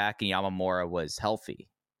came back and Yamamura was healthy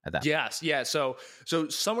at that. Yes, yeah. So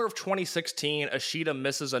summer of 2016, Ishida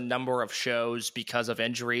misses a number of shows because of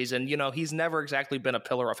injuries, and you know, he's never exactly been a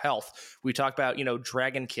pillar of health. We talk about, you know,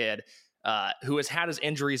 Dragon Kid, who has had his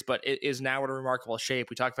injuries but is now in a remarkable shape.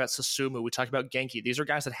 We talked about Susumu. We talked about Genki. These are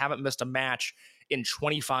guys that haven't missed a match in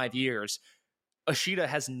 25 years. Ishida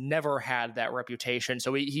has never had that reputation,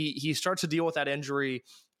 so he starts to deal with that injury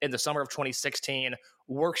in the summer of 2016,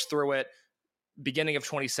 works through it. Beginning of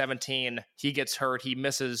 2017, he gets hurt. He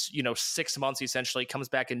misses, 6 months essentially, comes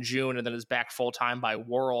back in June, and then is back full time by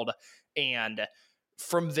World. And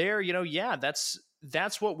from there, that's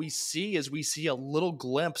what we see. Is we see a little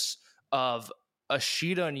glimpse of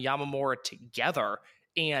Ishida and Yamamura together.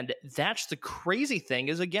 And that's the crazy thing,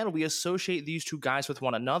 is again, we associate these two guys with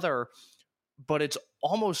one another, but it's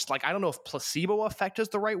almost like, I don't know if placebo effect is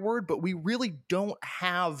the right word, but we really don't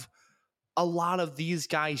have a lot of these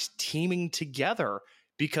guys teaming together,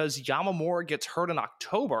 because Yamamura gets hurt in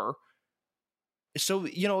October. So,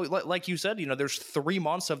 like you said, there's 3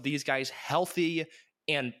 months of these guys healthy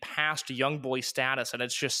and past young boy status. And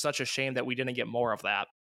it's just such a shame that we didn't get more of that.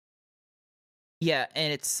 Yeah.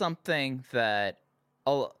 And it's something that,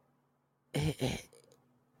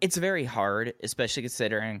 it's very hard, especially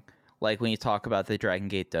considering, like, when you talk about the Dragon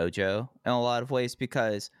Gate Dojo in a lot of ways,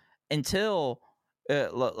 because until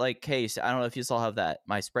like Case, I don't know if you still have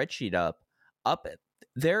my spreadsheet up.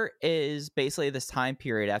 There is basically this time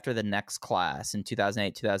period after the next class in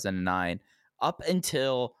 2008, 2009, up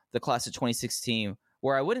until the class of 2016,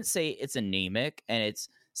 where I wouldn't say it's anemic, and it's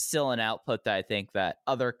still an output that I think that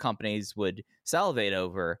other companies would salivate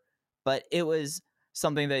over, but it was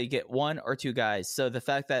something that you get 1 or 2 guys. So the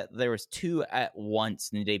fact that there was 2 at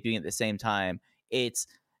once and debuting at the same time, it's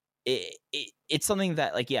something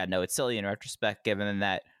that, like, yeah, no, it's silly in retrospect, given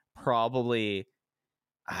that probably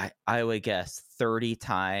I would guess 30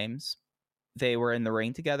 times they were in the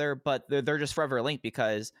ring together, but they're just forever linked,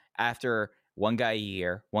 because after one guy a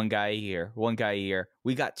year,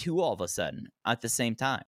 we got 2 all of a sudden at the same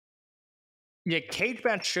time. Yeah, cage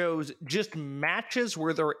match shows, just matches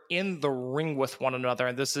where they're in the ring with one another,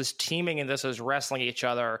 and this is teaming and this is wrestling each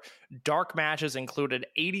other. Dark matches included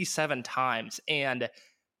 87 times, and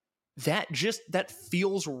that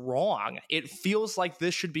feels wrong. It feels like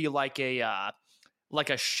this should be like a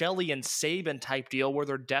Shelley and Sabin type deal, where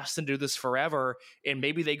they're destined to do this forever, and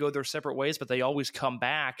maybe they go their separate ways, but they always come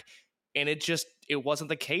back. And it wasn't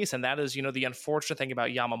the case. And that is, the unfortunate thing about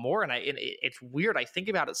Yamamura. And it's weird. I think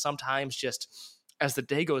about it sometimes, just as the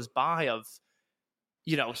day goes by, of,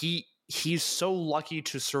 he's so lucky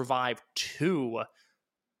to survive 2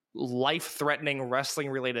 life-threatening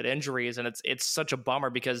wrestling-related injuries, and it's such a bummer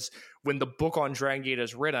because when the book on Dragon Gate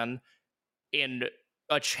is written, in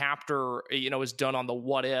a chapter, is done on the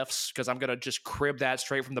what ifs, because I'm going to just crib that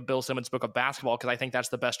straight from the Bill Simmons book of basketball, because I think that's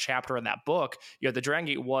the best chapter in that book. The Dragon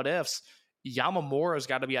Gate what ifs, Yamamura's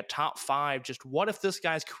got to be at top 5. Just what if this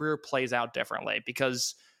guy's career plays out differently?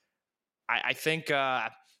 Because I think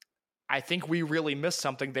we really missed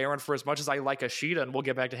something there. And for as much as I like Ishida, and we'll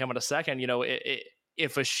get back to him in a second,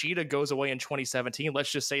 if Ishida goes away in 2017, let's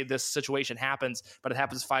just say this situation happens, but it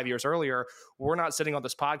happens 5 years earlier, we're not sitting on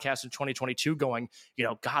this podcast in 2022 going,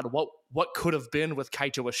 God, what could have been with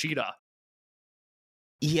Kaito Ishida?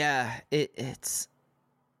 Yeah, it's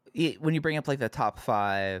when you bring up like the top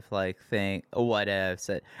 5 like thing, what ifs,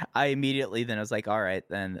 I immediately then I was like, all right,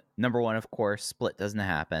 then number 1, of course, Split doesn't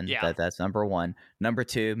happen. Yeah. That's number 1. Number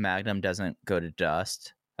 2, Magnum doesn't go to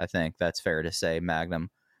dust. I think that's fair to say, Magnum,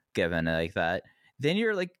 given like that. Then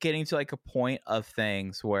you're like getting to like a point of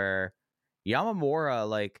things where Yamamura,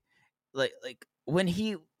 like when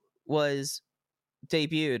he was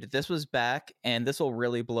debuted, this was back, and this will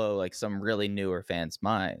really blow like some really newer fans'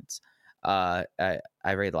 minds. I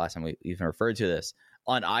read the last time we even referred to this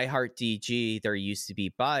on iHeartDG. There used to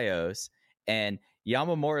be bios, and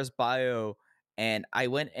Yamamura's bio, and I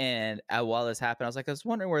went in while this happened. I was like, I was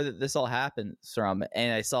wondering where this all happened from,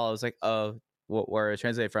 and I saw, I was like, oh, where it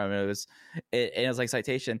translated from. And it was like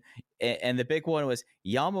citation, and the big one was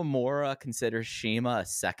Yamamura considers Shima a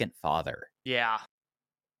second father. Yeah,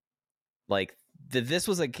 like this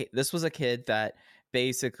was a kid that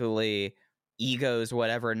basically egos,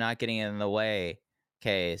 whatever, not getting in the way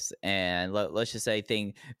case, and let's just say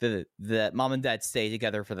that mom and dad stay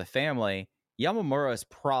together for the family. Yamamura is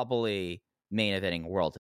probably main eventing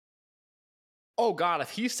world. Oh God,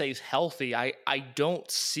 if he stays healthy, I don't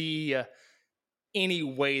see any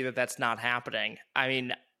way that's not happening. I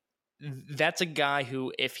mean, that's a guy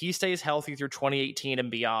who, if he stays healthy through 2018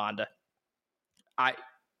 and beyond,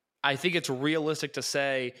 I think it's realistic to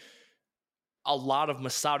say a lot of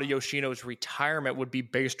Masato Yoshino's retirement would be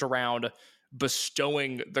based around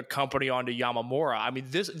bestowing the company onto Yamamura. I mean,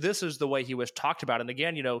 this is the way he was talked about. And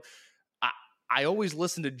again, I always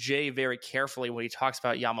listen to Jay very carefully when he talks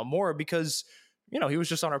about Yamamura, because he was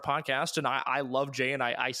just on our podcast, and I love Jay, and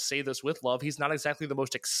I say this with love. He's not exactly the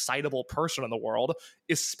most excitable person in the world,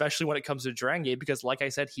 especially when it comes to Dragon Gate, because like I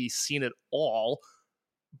said, he's seen it all.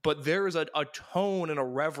 But there is a tone and a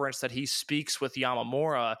reverence that he speaks with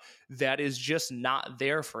Yamamura that is just not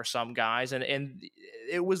there for some guys. And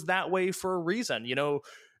it was that way for a reason.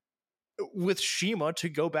 With Shima, to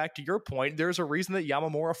go back to your point, there's a reason that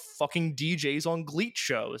Yamamura fucking DJs on Gleat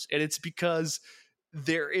shows. And it's because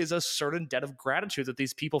there is a certain debt of gratitude that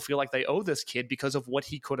these people feel like they owe this kid because of what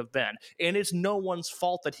he could have been. And it's no one's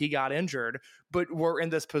fault that he got injured, but we're in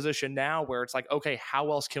this position now where it's like, okay,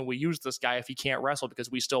 how else can we use this guy if he can't wrestle, because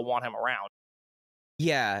we still want him around?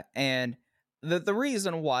 Yeah, and the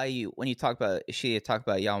reason why when you talk about Ishida, talk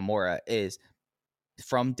about Yamamura, is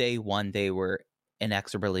from day one they were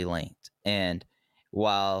inexorably linked. And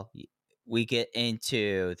while we get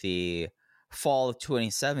into the fall of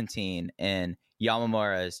 2017 and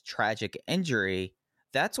Yamamura's tragic injury,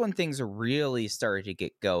 that's when things really started to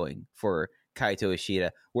get going for Kaito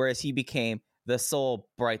Ishida, whereas he became the sole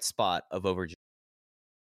bright spot of Overgeneration.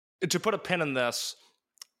 To put a pin in this,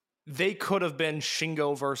 they could have been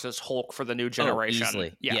Shingo versus Hulk for the new generation. Oh,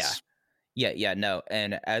 easily. Yes. Yeah, no.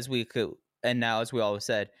 And now as we always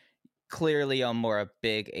said, clearly Yamamura,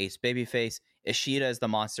 big ace babyface. Ishida is the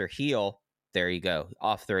monster heel. There you go.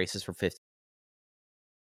 Off the races for 50.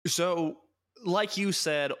 So, like you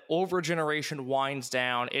said, Overgeneration winds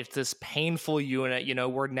down. It's this painful unit.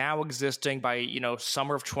 We're now existing by,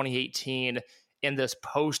 summer of 2018 in this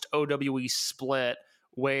post-OWE split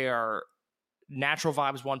where Natural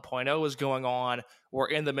Vibes 1.0 is going on. We're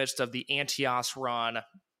in the midst of the Antios run.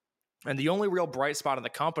 And the only real bright spot in the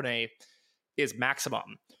company is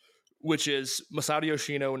Maximum, which is Masato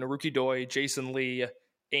Yoshino, Naruki Doi, Jason Lee,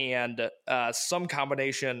 and some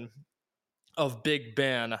combination of Big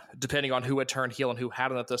Ben, depending on who had turned heel and who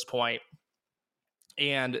hadn't at this point.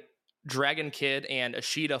 And Dragon Kid and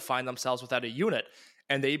Ishida find themselves without a unit,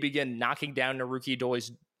 and they begin knocking down Naruki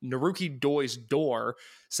Doi's door,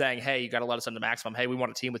 saying, "Hey, you got to let us into Maximum. Hey, we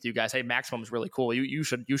want to team with you guys. Hey, Maximum's really cool. You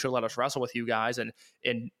should let us wrestle with you guys." And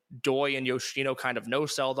Doi and Yoshino kind of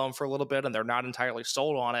no-sell them for a little bit, and they're not entirely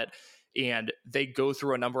sold on it. And they go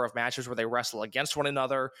through a number of matches where they wrestle against one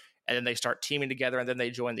another, and then they start teaming together, and then they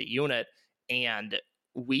join the unit. And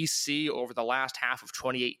we see over the last half of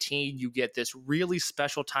 2018, you get this really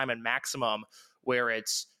special time in Maximum where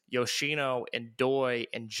it's Yoshino and Doi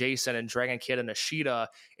and Jason and Dragon Kid and Ishida,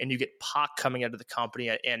 and you get Pac coming into the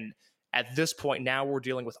company. And at this point now we're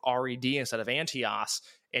dealing with RED instead of Antios,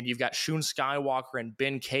 and you've got Shun Skywalker and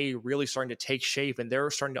Ben K really starting to take shape, and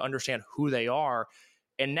they're starting to understand who they are.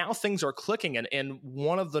 And now things are clicking. And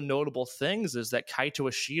one of the notable things is that Kaito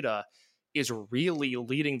Ishida is really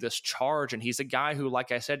leading this charge. And he's a guy who,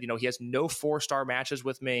 like I said, he has no 4-star matches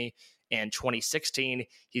with me in 2016.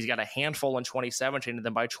 He's got a handful in 2017. And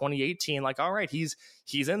then by 2018, all right, he's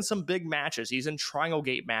in some big matches. He's in Triangle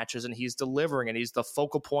Gate matches, and he's delivering, and he's the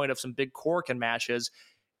focal point of some big Korakuen matches.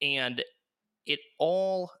 And it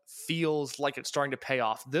all feels like it's starting to pay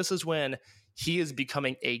off. This is when he is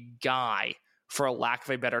becoming a guy, for a lack of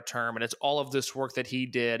a better term. And it's all of this work that he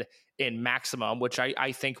did in Maximum, which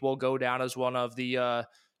I think will go down as one of the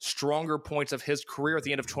stronger points of his career at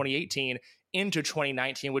the end of 2018 into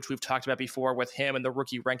 2019, which we've talked about before with him in the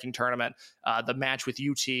rookie ranking tournament, the match with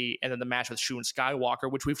UT, and then the match with Shun Skywalker,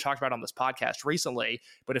 which we've talked about on this podcast recently.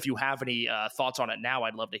 But if you have any thoughts on it now,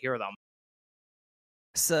 I'd love to hear them.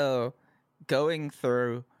 So going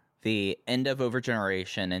through the end of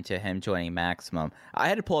Overgeneration into him joining Maximum, I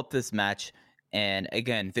had to pull up this match. And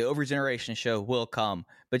again, the Overgeneration show will come,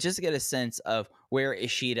 but just to get a sense of where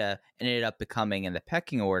Ishida ended up becoming in the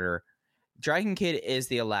pecking order, Dragon Kid is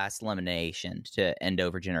the last elimination to end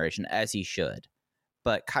Overgeneration, as he should.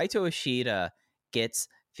 But Kaito Ishida gets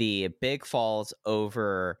the big falls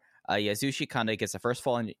over Yasushi Kanda, gets the first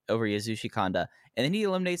fall over Yasushi Kanda, and then he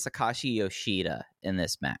eliminates Sakashi Yoshida in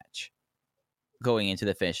this match, going into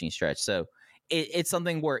the finishing stretch. So it's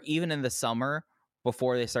something where even in the summer,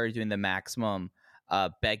 before they started doing the Maximum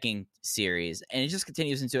begging series, and it just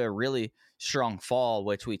continues into a really strong fall,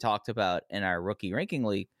 which we talked about in our Rookie Ranking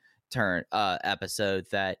League episode,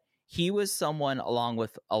 that he was someone, along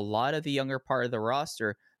with a lot of the younger part of the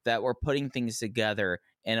roster, that were putting things together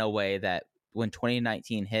in a way that when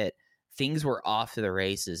 2019 hit, things were off to the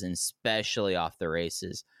races, and especially off the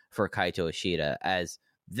races for Kaito Ishida, as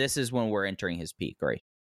this is when we're entering his peak, right?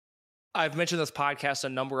 I've mentioned this podcast a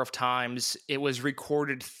number of times. It was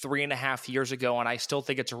recorded 3.5 years ago, and I still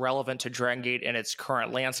think it's relevant to Dragon Gate in its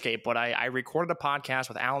current landscape. But I recorded a podcast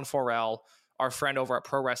with Alan Forel, our friend over at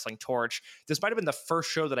Pro Wrestling Torch. This might have been the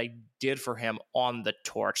first show that I did for him on the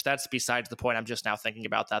Torch. That's besides the point. I'm just now thinking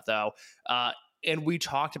about that, though. And we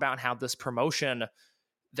talked about how this promotion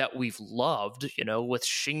that we've loved, with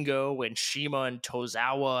Shingo and Shima and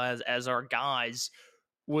Tozawa as our guys,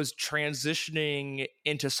 was transitioning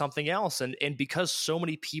into something else. And because so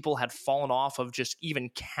many people had fallen off of just even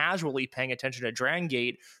casually paying attention to Dragon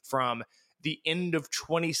Gate from the end of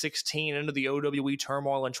 2016 into the OWE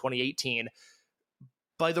turmoil in 2018,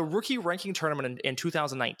 by the rookie ranking tournament in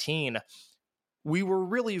 2019, we were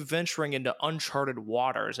really venturing into uncharted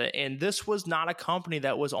waters. And this was not a company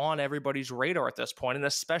that was on everybody's radar at this point, and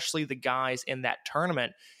especially the guys in that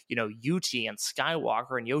tournament, UT and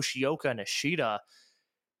Skywalker and Yoshioka and Ishida.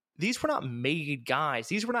 These were not made guys.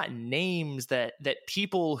 These were not names that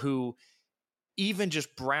people who even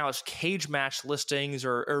just browse cage match listings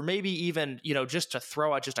or maybe even, just to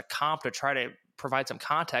throw out just a comp to try to provide some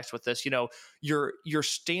context with this, your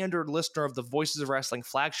standard listener of the Voices of Wrestling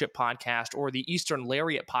flagship podcast or the Eastern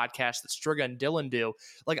Lariat podcast that Striga and Dylan do.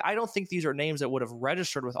 I don't think these are names that would have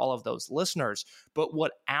registered with all of those listeners. But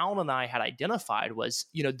what Alan and I had identified was,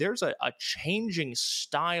 there's a changing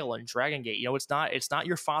style in Dragon Gate. It's not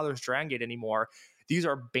your father's Dragon Gate anymore. These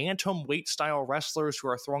are bantamweight style wrestlers who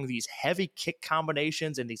are throwing these heavy kick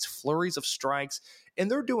combinations and these flurries of strikes, and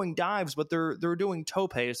they're doing dives, but they're doing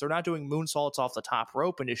topes. They're not doing moonsaults off the top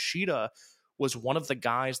rope. And Ishida was one of the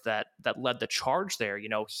guys that led the charge there.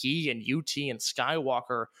 He and UT and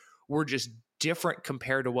Skywalker were just different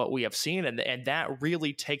compared to what we have seen, and that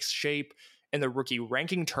really takes shape in the rookie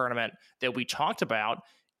ranking tournament that we talked about.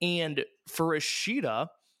 And for Ishida,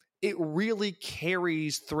 it really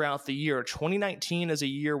carries throughout the year. 2019 is a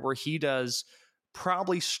year where he does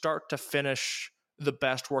probably start to finish the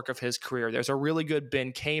best work of his career. There's a really good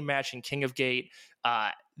Ben K match in King of Gate.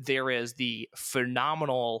 There is the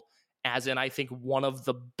phenomenal, as in I think one of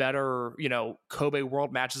the better, Kobe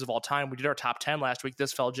World matches of all time. We did our top 10 last week.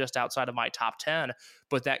 This fell just outside of my top 10.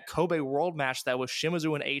 But that Kobe World match that was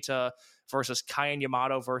Shimizu and Eita versus Kai and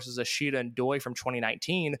Yamato versus Ishida and Doi from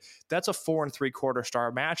 2019, that's a 4 3/4 star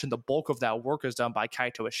match, and the bulk of that work is done by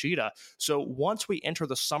Kaito Ishida. So once we enter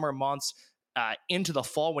the summer months into the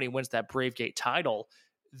fall when he wins that Brave Gate title,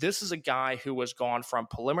 this is a guy who has gone from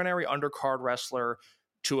preliminary undercard wrestler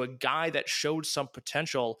to a guy that showed some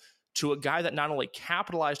potential to a guy that not only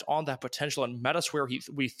capitalized on that potential and met us where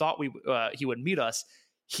we thought he would meet us,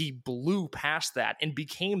 he blew past that and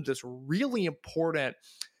became this really important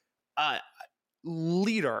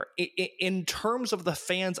leader in terms of the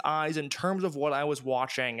fans' eyes, in terms of what I was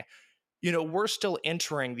watching. We're still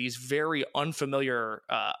entering these very unfamiliar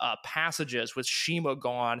passages with Shima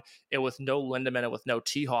gone and with no Lindemann and with no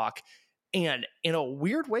T-Hawk. And in a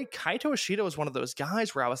weird way, Kaito Ishida was one of those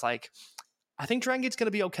guys where I was like, I think Dragon Gate's going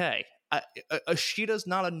to be okay. Ishida's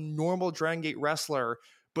not a normal Dragon Gate wrestler,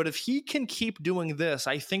 but if he can keep doing this,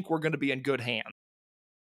 I think we're going to be in good hands.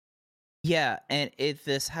 Yeah, and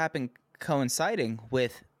this happened coinciding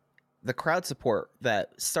with the crowd support that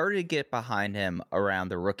started to get behind him around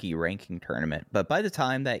the rookie ranking tournament. But by the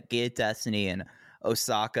time that Gate of Destiny in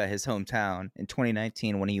Osaka, his hometown, in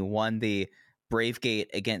 2019, when he won the Brave Gate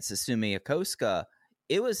against Susumu Yokosuka,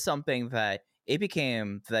 it was something that it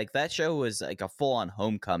became like that show was like a full-on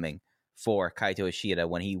homecoming for Kaito Ishida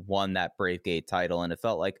when he won that Brave Gate title. And it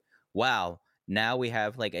felt like, wow, now we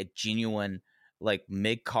have like a genuine like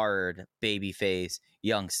mid-card babyface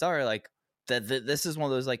young star. Like this is one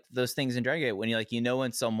of those like those things in Dragon Gate when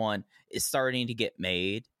when someone is starting to get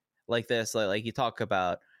made like this. Like you talk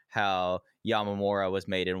about how Yamamura was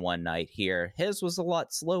made in one night here. His was a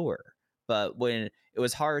lot slower. But when it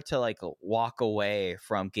was hard to like walk away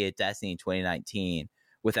from Gate of Destiny in 2019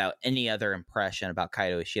 without any other impression about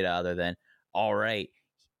Kaito Ishida other than, all right,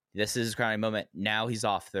 this is his crowning moment. Now he's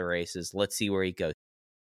off the races. Let's see where he goes.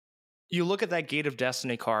 You look at that Gate of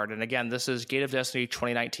Destiny card, and again, this is Gate of Destiny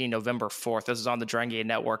 2019, November 4th. This is on the Dragon Gate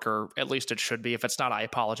Network, or at least it should be. If it's not, I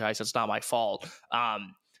apologize. It's not my fault.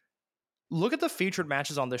 Look at the featured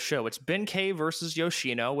matches on this show. It's Ben K versus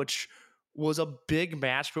Yoshino, which was a big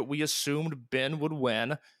match, but we assumed Ben would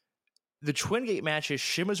win. The Twin Gate match is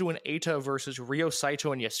Shimizu and Eita versus Ryo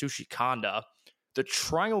Saito and Yasushi Kanda. The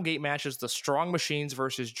Triangle Gate match is the Strong Machines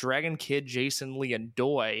versus Dragon Kid, Jason Lee, and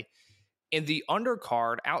Doi. In the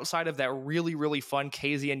undercard, outside of that really, really fun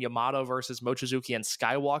KZ and Yamato versus Mochizuki and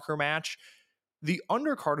Skywalker match, the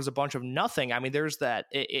undercard is a bunch of nothing. I mean, there's that,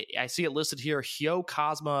 I see it listed here, Hyo,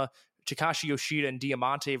 Kazuma, Takashi Yoshida, and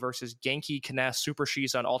Diamante versus Genki, Kness, Super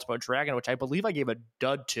Shisa, and Ultimo Dragon, which I believe I gave a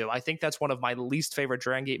dud to. I think that's one of my least favorite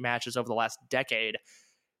Dragon Gate matches over the last decade.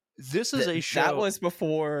 This is a show... That was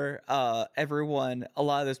before a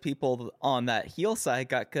lot of those people on that heel side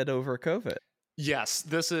got good over COVID. Yes,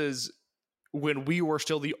 this is... when we were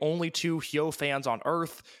still the only two Hyo fans on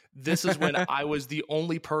Earth. This is when I was the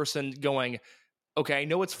only person going, okay, I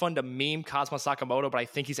know it's fun to meme Kazuma Sakamoto, but I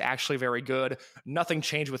think he's actually very good. Nothing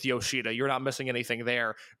changed with Yoshida. You're not missing anything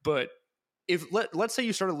there. But if let's say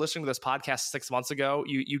you started listening to this podcast 6 months ago,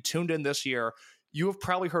 you tuned in this year, you have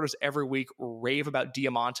probably heard us every week rave about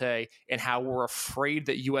Diamante and how we're afraid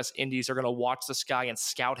that U.S. Indies are going to watch this guy and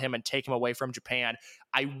scout him and take him away from Japan.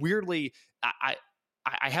 I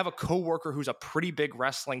have a coworker who's a pretty big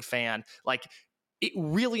wrestling fan, like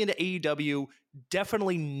really into AEW,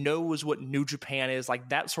 definitely knows what New Japan is. Like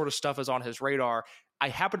that sort of stuff is on his radar. I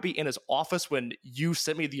happened to be in his office when you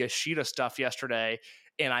sent me the Ishida stuff yesterday,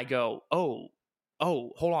 and I go, oh,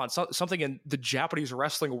 hold on. Something in the Japanese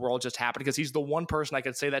wrestling world just happened, because he's the one person I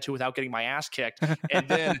could say that to without getting my ass kicked. And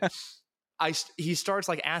then he starts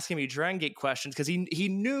like asking me Dragon Gate questions, because he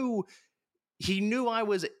knew I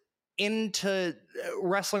was into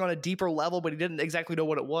wrestling on a deeper level, but he didn't exactly know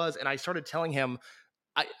what it was. And I started telling him,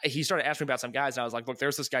 he started asking me about some guys, and I was like, look,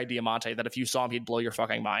 there's this guy Diamante that if you saw him, he'd blow your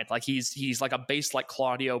fucking mind. Like he's like a base like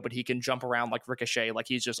Claudio, but he can jump around like Ricochet. Like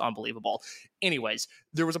he's just unbelievable. Anyways,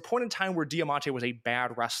 there was a point in time where Diamante was a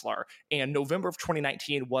bad wrestler, and November of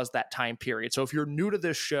 2019 was that time period. So if you're new to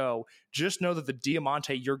this show, just know that the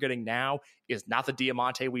Diamante you're getting now is not the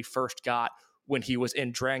Diamante we first got when he was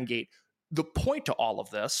in Dragon Gate. The point to all of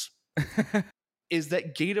this is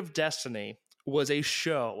that Gate of Destiny was a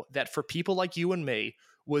show that, for people like you and me,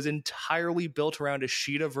 was entirely built around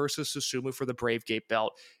Ishida versus Susumu for the Brave Gate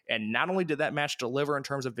belt. And not only did that match deliver in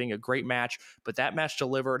terms of being a great match, but that match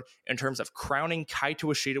delivered in terms of crowning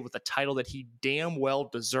Kaito Ishida with the title that he damn well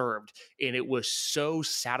deserved. And it was so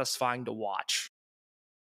satisfying to watch.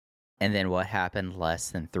 And then what happened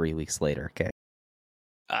less than 3 weeks later, okay?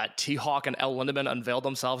 T-Hawk and El Lindemann unveiled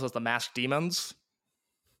themselves as the Masked Demons.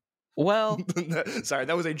 Well, sorry,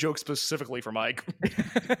 that was a joke specifically for Mike.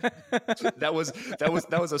 that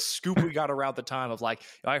was a scoop we got around the time of like,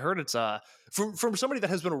 I heard it's from somebody that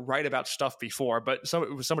has been right about stuff before, but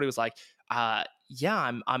somebody was like,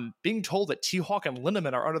 yeah, I'm being told that T-Hawk and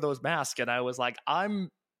Lindemann are under those masks, and I was like, I'm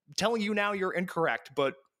telling you now, you're incorrect,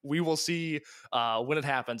 but we will see when it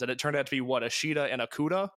happens. And it turned out to be what, Ishida and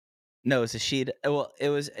Okuda? No, it was Ishida. Well, it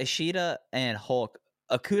was Ishida and Hulk.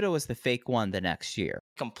 Okuda was the fake one the next year.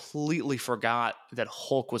 Completely forgot that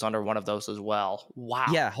Hulk was under one of those as well. Wow.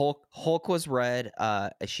 Yeah, Hulk was red,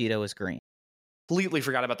 Ishida was green. completely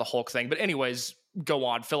forgot about the Hulk thing. But anyways, go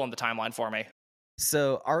on, fill in the timeline for me.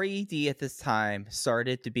 So RED at this time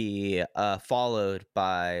started to be followed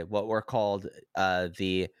by what were called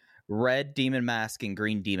the Red Demon Mask and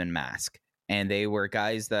Green Demon Mask. And they were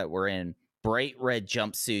guys that were in bright red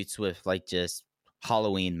jumpsuits with like just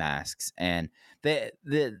Halloween masks. And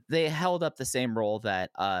they held up the same role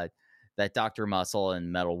that Dr. Muscle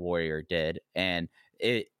and Metal Warrior did. And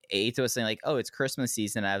Eito was saying like, oh, it's Christmas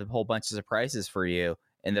season. I have a whole bunch of surprises for you.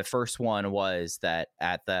 And the first one was that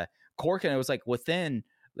at the Korakuen, it was like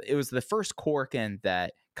it was the first Korakuen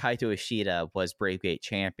that Kaito Ishida was Bravegate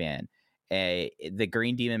champion. The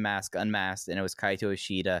Green Demon Mask unmasked, and it was Kaito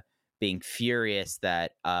Ishida being furious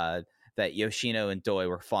that Yoshino and Doi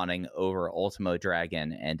were fawning over Ultimo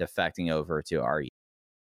Dragon and defecting over to RE.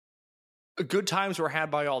 Good times were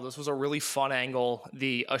had by all. This was a really fun angle.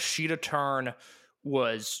 The Ishida turn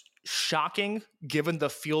was shocking given the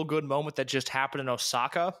feel-good moment that just happened in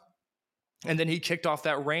Osaka. And then he kicked off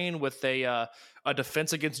that reign with a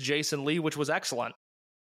defense against Jason Lee, which was excellent.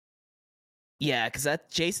 Yeah, because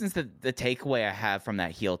Jason's the takeaway I have from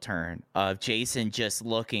that heel turn of Jason just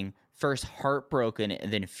looking first heartbroken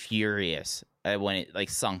and then furious when it like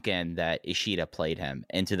sunk in that Ishida played him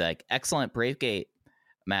into the excellent Bravegate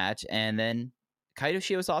match. And then Kaito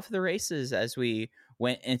Ishida was off to the races as we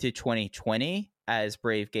went into 2020 as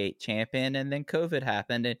Bravegate champion, and then COVID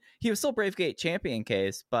happened, and he was still Bravegate champion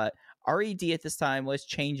case, but RED at this time was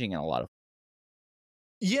changing in a lot of.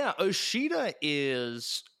 Yeah, Ishida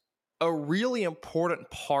is a really important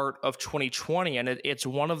part of 2020, and it's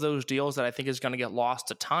one of those deals that I think is going to get lost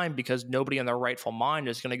to time because nobody in their rightful mind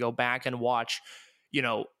is going to go back and watch,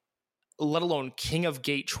 let alone King of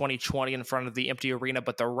Gate 2020 in front of the empty arena,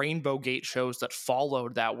 but the Rainbow Gate shows that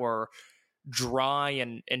followed that were dry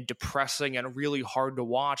and depressing and really hard to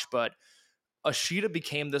watch. But Ishida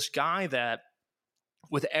became this guy that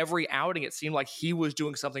with every outing, it seemed like he was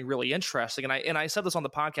doing something really interesting. And I said this on the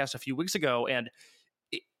podcast a few weeks ago, and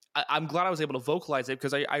I'm glad I was able to vocalize it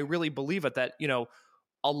because I really believe it that,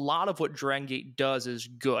 a lot of what Dragon Gate does is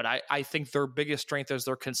good. I think their biggest strength is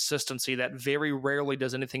their consistency, that very rarely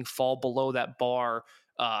does anything fall below that bar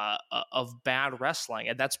of bad wrestling.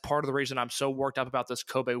 And that's part of the reason I'm so worked up about this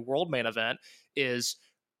Kobe World Main Event is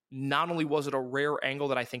not only was it a rare angle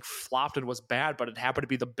that I think flopped and was bad, but it happened to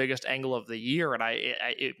be the biggest angle of the year. And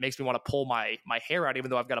it makes me want to pull my hair out,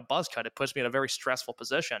 even though I've got a buzz cut. It puts me in a very stressful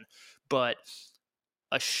position. But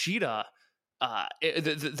Ishida,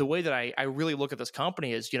 the way that I really look at this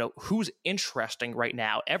company is, who's interesting right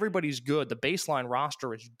now? Everybody's good. The baseline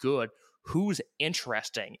roster is good. Who's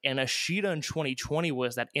interesting? And Ishida in 2020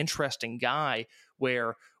 was that interesting guy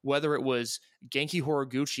where whether it was Genki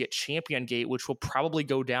Horiguchi at Champion Gate, which will probably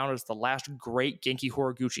go down as the last great Genki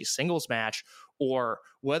Horiguchi singles match, or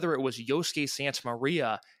whether it was Yosuke Santa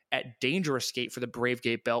Maria at Dangerous Gate for the Brave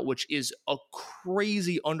Gate belt, which is a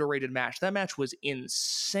crazy underrated match. That match was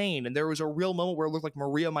insane. And there was a real moment where it looked like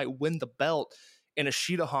Maria might win the belt and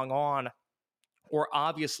Ishida hung on. Or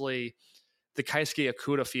obviously the Keisuke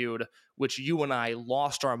Okuda feud, which you and I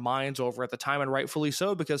lost our minds over at the time, and rightfully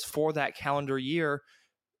so, because for that calendar year,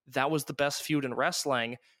 that was the best feud in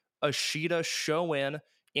wrestling. Ishida show in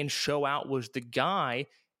and show out was the guy.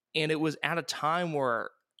 And it was at a time where,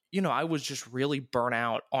 I was just really burnt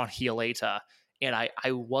out on heel Eita, and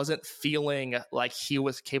I wasn't feeling like he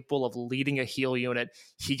was capable of leading a heel unit.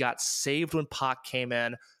 He got saved when Pac came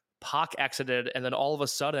in, Pac exited, and then all of a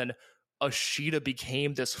sudden, Ishida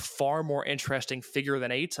became this far more interesting figure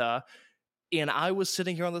than Eita. And I was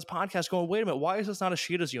sitting here on this podcast going, wait a minute, why is this not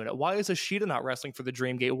Ishida's unit? Why is Ishida not wrestling for the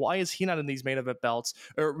Dream Gate? Why is he not in these main event belts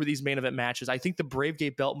or these main event matches? I think the Brave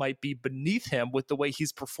Gate belt might be beneath him with the way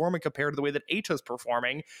he's performing compared to the way that Eita's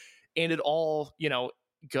performing. And it all,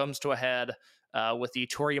 comes to a head with the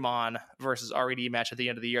Toryumon versus RED match at the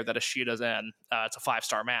end of the year that Ishida's in. It's a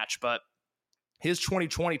 5-star match, but his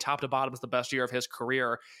 2020 top to bottom is the best year of his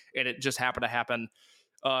career, and it just happened to happen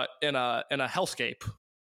in a hellscape.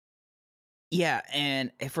 Yeah,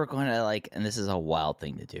 and if we're going to and this is a wild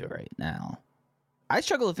thing to do right now, I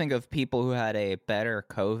struggle to think of people who had a better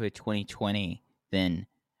COVID 2020 than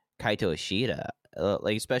Kaito Ishida,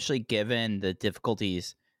 especially given the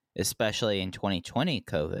difficulties, especially in 2020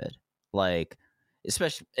 COVID.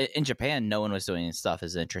 Especially in Japan, no one was doing stuff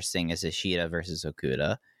as interesting as Ishida versus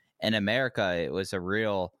Okuda. In America, it was a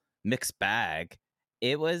real mixed bag.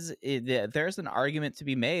 There's an argument to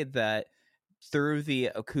be made that through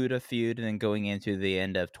the Okuda feud and then going into the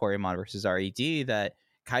end of Toryumon versus RED, that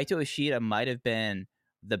Kaito Ishida might have been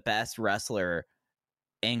the best wrestler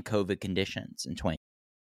in COVID conditions in 2020.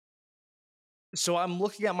 So I'm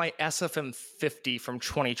looking at my SFM 50 from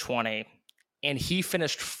 2020, and he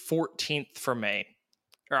finished 14th for me.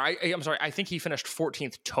 Or I'm sorry, I think he finished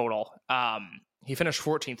 14th total. He finished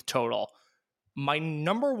 14th total. My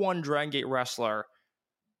number one Dragon Gate wrestler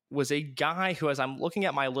was a guy who, as I'm looking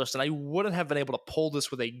at my list, and I wouldn't have been able to pull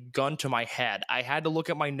this with a gun to my head. I had to look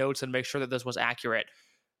at my notes and make sure that this was accurate.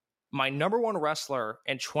 My number one wrestler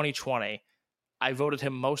in 2020, I voted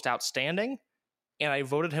him most outstanding, and I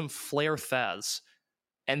voted him Flair Thez.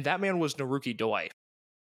 And that man was Naruki Doi.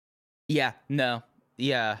 Yeah, no.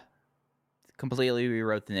 Yeah. Completely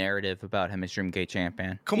rewrote the narrative about him as Dreamgate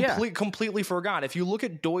champion. Completely forgot. If you look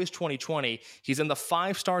at Doi's 2020, he's in the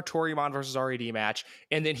 5-star Toryumon versus RED match,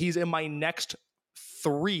 and then he's in my next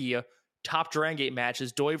 3 top Dragon Gate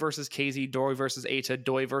matches: Doi versus KZ, Doi versus Eita,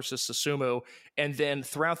 Doi versus Susumu. And then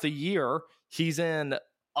throughout the year, he's in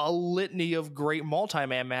a litany of great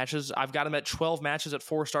multi-man matches. I've got him at 12 matches at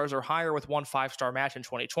 4 stars or higher, with 1 5-star match in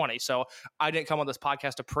 2020. So I didn't come on this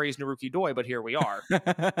podcast to praise Naruki Doi, but here we are.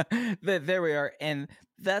 There we are. And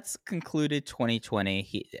that's concluded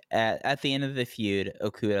 2020. At the end of the feud,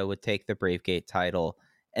 Okuda would take the Brave Gate title.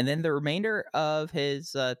 And then the remainder of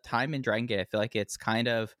his time in Dragon Gate, I feel like it's kind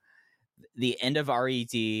of the end of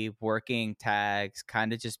RED, working tags,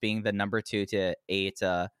 kind of just being the number 2 to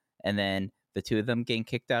Eita, and then the 2 of them getting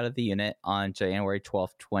kicked out of the unit on January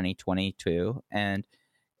 12th, 2022, and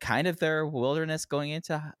kind of their wilderness going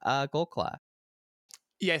into Gold Class.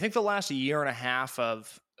 Yeah, I think the last year and a half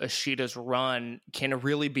of Ishida's run can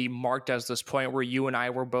really be marked as this point where you and I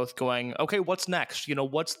were both going, okay, what's next?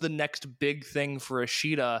 What's the next big thing for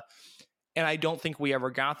Ishida? And I don't think we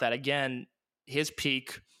ever got that. Again, his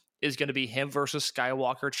peak is going to be him versus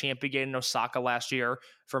Skywalker, champion in Osaka last year.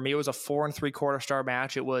 For me, it was a 4 3/4 star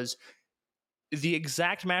match. It was the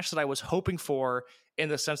exact match that I was hoping for, in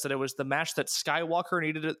the sense that it was the match that Skywalker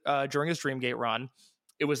needed during his Dreamgate run.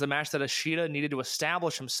 It was the match that Ishida needed to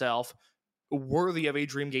establish himself worthy of a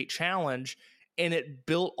Dreamgate challenge, and it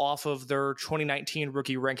built off of their 2019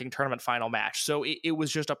 rookie ranking tournament final match. So it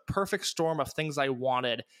was just a perfect storm of things I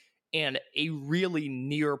wanted, and a really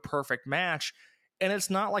near perfect match. And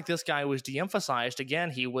it's not like this guy was de-emphasized.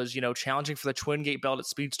 Again, he was, challenging for the Twin Gate belt at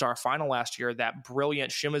Speedstar Final last year, that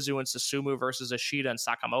brilliant Shimizu and Susumu versus Ishida and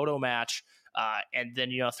Sakamoto match. And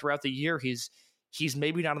then, throughout the year, he's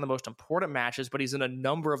maybe not in the most important matches, but he's in a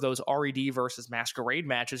number of those RED versus Masquerade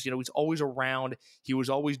matches. He's always around. He was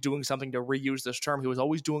always doing something, to reuse this term. He was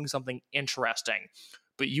always doing something interesting.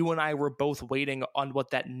 But you and I were both waiting on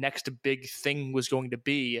what that next big thing was going to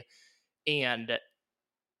be. And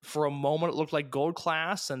for a moment, it looked like Gold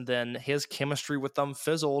Class, and then his chemistry with them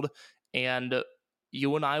fizzled, and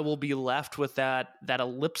you and I will be left with that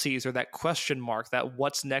ellipses, or that question mark, that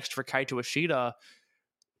what's next for Kaito Ishida.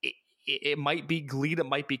 It might be GLEAT, it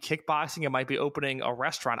might be kickboxing, it might be opening a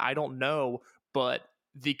restaurant. I don't know, but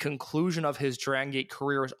the conclusion of his Dragon Gate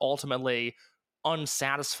career is ultimately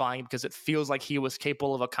unsatisfying, because it feels like he was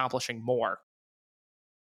capable of accomplishing more.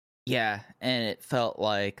 Yeah, and it felt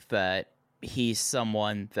like that he's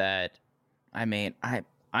someone that,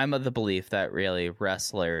 I'm of the belief that really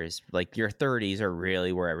wrestlers, like, your 30s are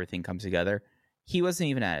really where everything comes together. He wasn't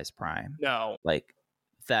even at his prime. No. Like,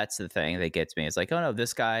 that's the thing that gets me. It's like, oh no,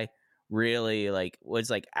 this guy really, like, was,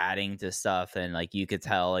 like, adding to stuff, and, like, you could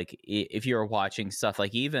tell, like, if you were watching stuff,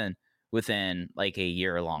 like, even within, like, a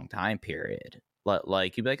year-long time period,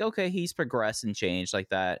 like, you'd be like, okay, he's progressed and changed like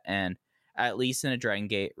that, and at least in a Dragon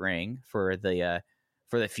Gate ring for the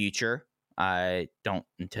future. I don't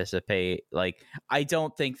anticipate, like, I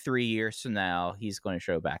don't think 3 years from now he's going to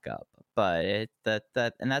show back up, but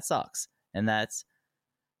that sucks. And that's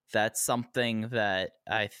something that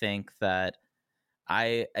I think that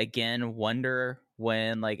I, again, wonder,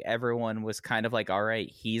 when, like, everyone was kind of like, all right,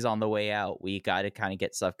 he's on the way out, we got to kind of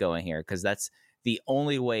get stuff going here, because that's the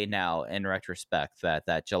only way now, in retrospect,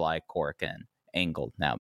 that July Corkin angled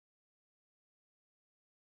now.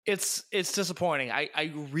 It's disappointing.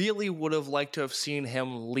 I really would have liked to have seen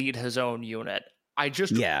him lead his own unit. I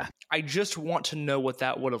just want to know what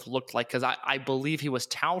that would have looked like, because I believe he was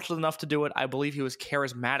talented enough to do it. I believe he was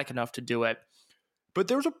charismatic enough to do it. But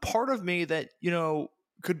there's a part of me that,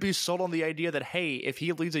 could be sold on the idea that, hey, if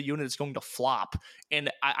he leads a unit, it's going to flop. And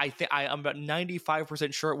I'm about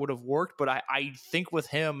 95% sure it would have worked, but I think with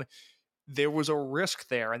him, there was a risk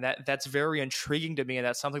there, and that's very intriguing to me, and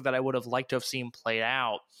that's something that I would have liked to have seen played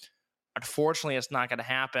out. Unfortunately, it's not going to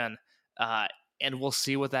happen, and we'll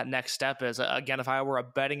see what that next step is. Again, if I were a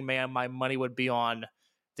betting man, my money would be on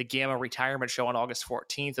the Gamma retirement show on August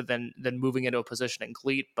 14th, and then moving into a position in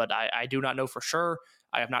GLEAT, but I do not know for sure.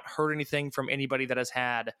 I have not heard anything from anybody that has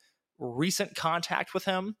had recent contact with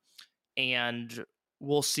him, and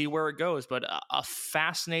we'll see where it goes. But a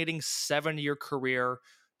fascinating 7-year career,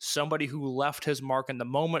 somebody who left his mark in the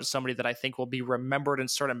moment, somebody that I think will be remembered in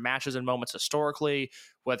certain matches and moments historically,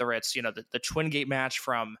 whether it's, the Twin Gate match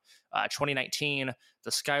from 2019, the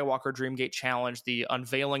Skywalker Dreamgate Challenge, the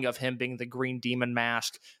unveiling of him being the Green Demon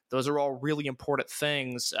mask. Those are all really important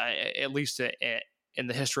things, at least in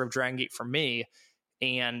the history of Dragon Gate for me.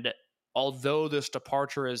 And although this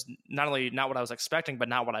departure is not only not what I was expecting, but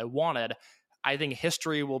not what I wanted, I think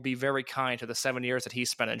history will be very kind to the 7 years that he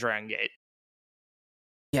spent in Dragon Gate.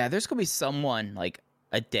 Yeah, there's going to be someone like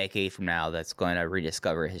a decade from now that's going to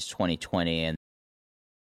rediscover his 2020. And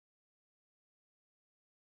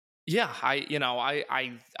yeah,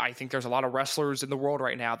 I think there's a lot of wrestlers in the world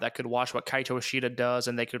right now that could watch what Kaito Ishida does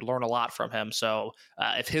and they could learn a lot from him. So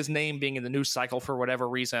if his name being in the news cycle for whatever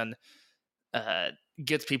reason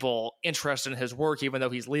gets people interested in his work, even though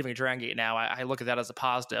he's leaving Dragon Gate now, I look at that as a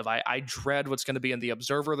positive. I dread what's going to be in the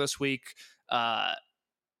Observer this week.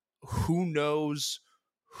 Who knows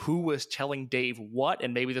who was telling Dave what,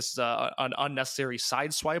 and maybe this is an unnecessary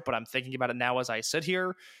sideswipe, but I'm thinking about it now as I sit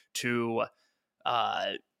here to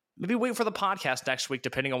maybe wait for the podcast next week,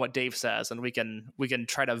 depending on what Dave says, and we can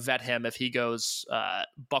try to vet him if he goes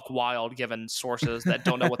buck wild, given sources that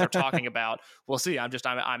don't know what they're talking about. We'll see.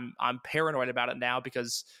 I'm paranoid about it now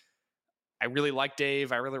because I really like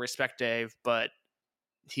Dave, I really respect Dave, but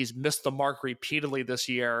he's missed the mark repeatedly this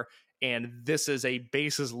year. And this is a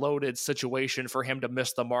bases loaded situation for him to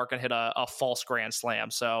miss the mark and hit a false grand slam.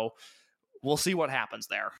 So we'll see what happens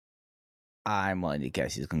there. I'm willing to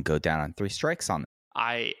guess he's going to go down on 3 strikes on it.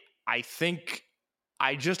 I think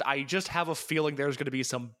I just have a feeling there's going to be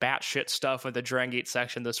some batshit stuff in the Dragon Gate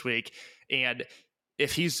section this week. And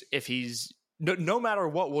if he's no matter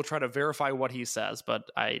what, we'll try to verify what he says. But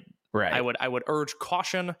I would urge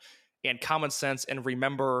caution and common sense and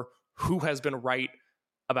remember who has been right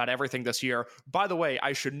about everything this year. By the way,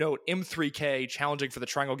 I should note M3K challenging for the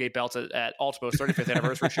Triangle Gate belts at Ultimo's 35th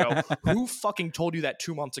anniversary show. Who fucking told you that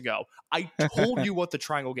 2 months ago? I told you what the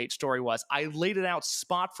Triangle Gate story was. I laid it out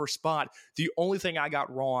spot for spot. The only thing I got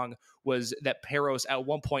wrong was that Peros at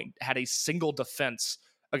one point had a single defense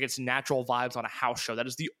against Natural Vibes on a house show. That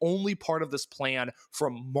is the only part of this plan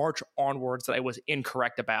from March onwards that I was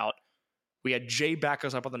incorrect about. We had Jay back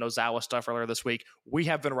us up on the Nozawa stuff earlier this week. We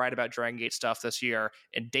have been right about Dragon Gate stuff this year,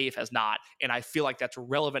 and Dave has not. And I feel like that's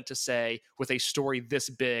relevant to say with a story this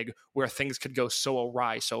big where things could go so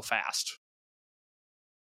awry so fast.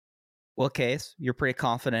 Well, Case, you're pretty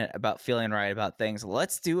confident about feeling right about things.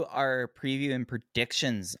 Let's do our preview and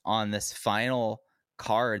predictions on this final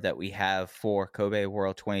card that we have for Kobe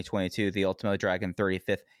World 2022, the Ultimo Dragon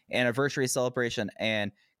 35th anniversary celebration,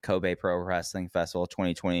 and Kobe Pro Wrestling Festival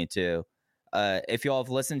 2022. If y'all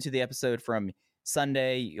have listened to the episode from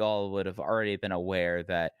Sunday, y'all would have already been aware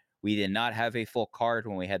that we did not have a full card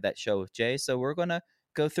when we had that show with Jay. So we're going to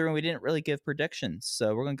go through, and we didn't really give predictions.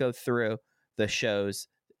 So we're going to go through the shows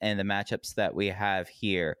and the matchups that we have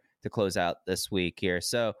here to close out this week here.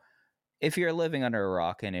 So if you're living under a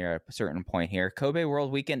rock and you're at a certain point here, Kobe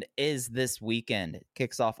World Weekend is this weekend. It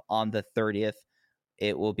kicks off on the 30th.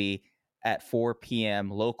 It will be at 4 p.m.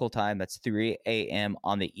 local time. That's 3 a.m.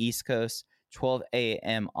 on the East Coast. 12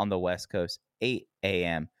 a.m. on the West Coast, 8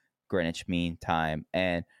 a.m. Greenwich Mean Time.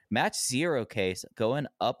 And Match 0, Case, going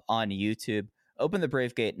up on YouTube. Open the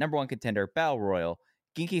Brave Gate, number 1 contender, Battle Royal,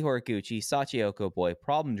 Genki Horiguchi, Sachioko Boy,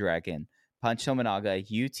 Problem Dragon, Punch Tominaga,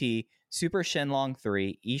 UT, Super Shenlong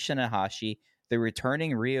 3, Isha Nahashi, the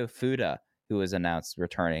returning Ryo Fuda, who was announced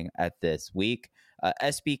returning at this week,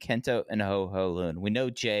 SB Kento, and Ho Ho Loon. We know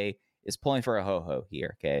Jay is pulling for a Ho Ho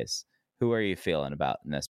here, Case. Who are you feeling about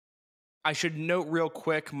in this? I should note real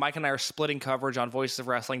quick, Mike and I are splitting coverage on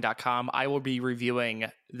voicesofwrestling.com. I will be reviewing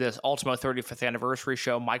this Ultimo 35th anniversary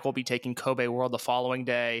show. Mike will be taking Kobe World the following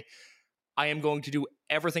day. I am going to do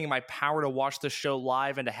everything in my power to watch this show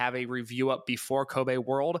live and to have a review up before Kobe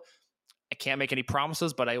World. I can't make any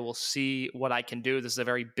promises, but I will see what I can do. This is a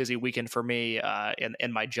very busy weekend for me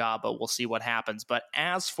in my job, but we'll see what happens. But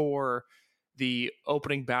as for the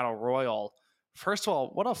opening Battle Royal, first of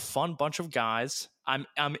all, what a fun bunch of guys.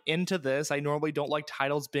 I'm into this. I normally don't like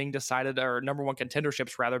titles being decided, or number 1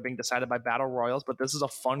 contenderships rather, being decided by Battle Royals, but this is a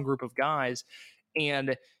fun group of guys.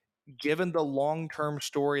 And given the long-term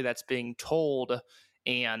story that's being told,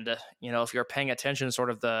 and, if you're paying attention,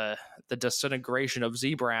 sort of the disintegration of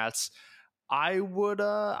Z-Brats, I would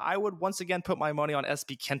once again put my money on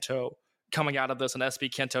SB Kento coming out of this, and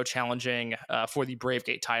SB Kento challenging for the Brave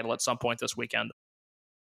Gate title at some point this weekend.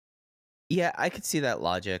 Yeah, I could see that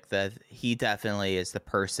logic, that he definitely is the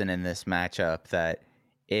person in this matchup that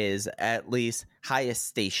is at least highest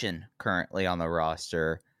station currently on the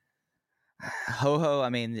roster. Ho-Ho, I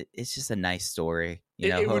mean, it's just a nice story.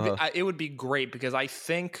 It would be great because I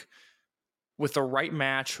think with the right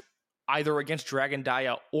match, either against Dragon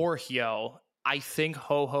Dia or Hyo, I think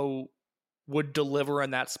Ho-Ho would deliver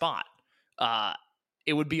in that spot.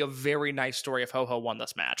 It would be a very nice story if Ho-Ho won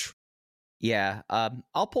this match. Yeah,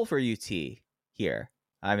 I'll pull for UT here.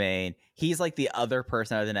 I mean, he's like the other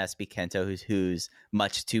person other than SB Kento who's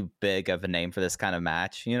much too big of a name for this kind of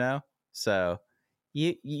match, So,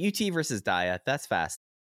 UT versus Dia, that's fast.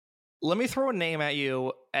 Let me throw a name at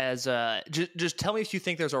you as just tell me if you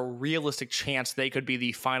think there's a realistic chance they could be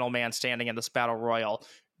the final man standing in this battle royal.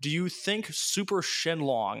 Do you think Super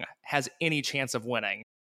Shenlong has any chance of winning?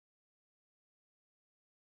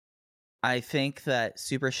 I think that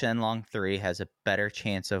Super Shenlong 3 has a better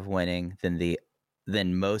chance of winning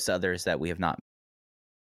than most others that we have not.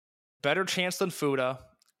 Better chance than Fuda.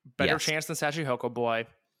 Better chance than Sachihoko Boy.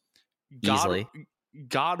 Easily.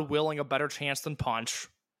 God willing, a better chance than Punch.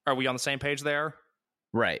 Are we on the same page there?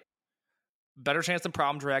 Right. Better chance than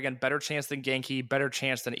Problem Dragon. Better chance than Genki. Better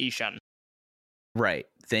chance than Ishin. Right.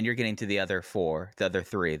 Then you're getting to the other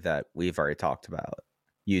three that we've already talked about.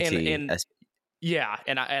 UT, yeah,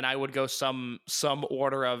 and I would go some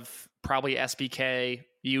order of probably SBK,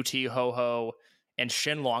 UT, Ho-Ho, and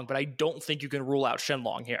Shenlong, but I don't think you can rule out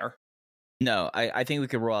Shenlong here. No, I think we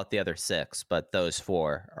could rule out the other 6, but those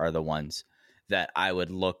 4 are the ones that I would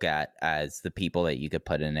look at as the people that you could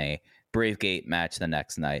put in a Brave Gate match the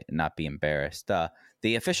next night and not be embarrassed.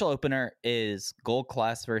 The official opener is Gold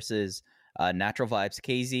Class versus Natural Vibes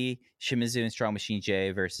KZ, Shimizu and Strong Machine J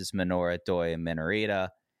versus Minoura, Doi, and Minorita.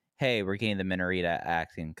 Hey, we're getting the Minorita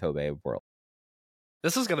act in Kobe World.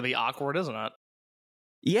 This is going to be awkward, isn't it?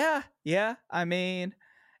 Yeah. I mean,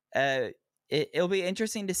 it'll be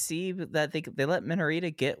interesting to see that they let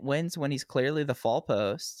Minorita get wins when he's clearly the fall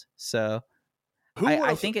post. So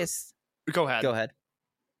I think it's... Go ahead.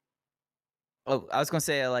 Oh, I was going to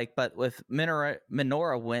say, but with Minoura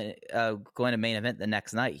going to main event the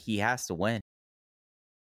next night, he has to win.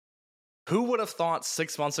 Who would have thought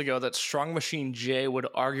 6 months ago that Strong Machine J would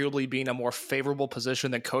arguably be in a more favorable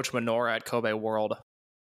position than Coach Minoura at Kobe World?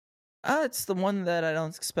 It's the one that I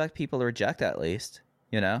don't expect people to reject, at least,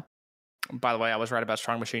 By the way, I was right about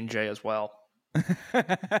Strong Machine J as well.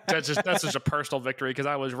 That's just a personal victory because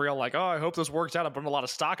I was real I hope this works out. I'm putting a lot of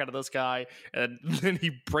stock into this guy, and then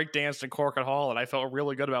he breakdanced in Corkin Hall, and I felt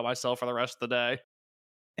really good about myself for the rest of the day.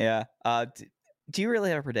 Yeah. Do you really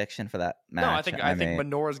have a prediction for that match? No, I think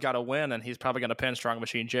Minoura's got to win, and he's probably going to pin Strong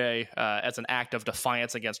Machine J as an act of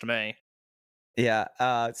defiance against me. Yeah.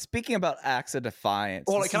 Speaking about acts of defiance,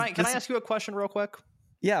 can I ask you a question real quick?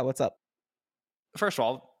 Yeah. What's up? First of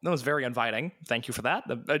all, that was very inviting. Thank you for that.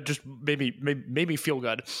 It just made me feel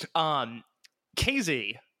good.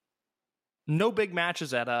 KZ, no big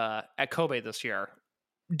matches at Kobe this year.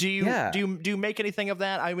 Do you make anything of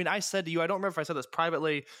that? I mean, I said to you, I don't remember if I said this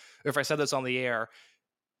privately or if I said this on the air.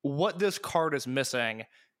 What this card is missing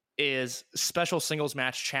is special singles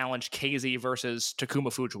match challenge KZ versus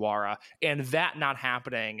Takuma Fujiwara, and that not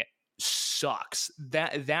happening sucks.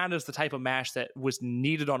 That is the type of match that was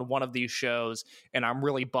needed on one of these shows, and I'm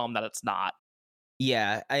really bummed that it's not.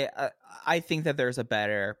 Yeah, I think that there's a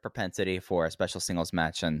better propensity for a special singles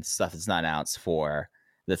match and stuff that's not announced for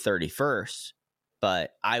the 31st.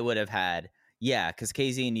 But I would have had, because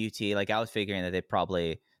KZ and UT, I was figuring that they'd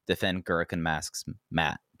probably defend Gurk and Mask's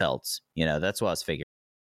belts. That's what I was figuring.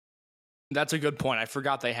 That's a good point. I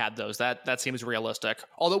forgot they had those. That seems realistic.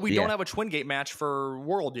 Although we don't have a Twin Gate match for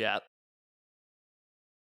World yet.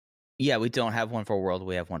 Yeah, we don't have one for World.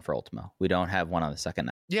 We have one for Ultimo. We don't have one on the second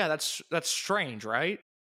night. Yeah, that's strange, right?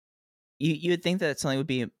 You'd think that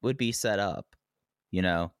something would be set up. They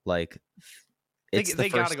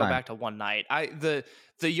got to go back to one night. The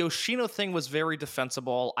Yoshino thing was very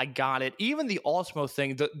defensible. I got it. Even the Ultimo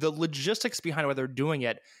thing, the logistics behind why they're doing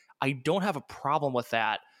it, I don't have a problem with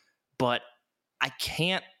that. But I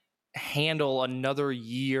can't handle another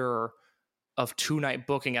year of 2-night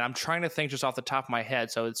booking. And I'm trying to think just off the top of my head.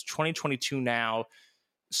 So it's 2022 now.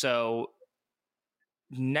 So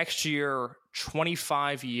next year,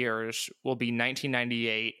 25 years will be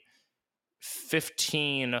 1998.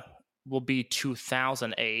 15 will be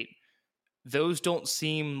 2008. Those don't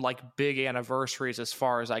seem like big anniversaries as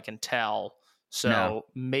far as I can tell. So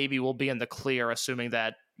maybe we'll be in the clear, assuming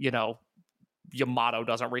that, Yamato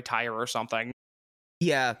doesn't retire or something.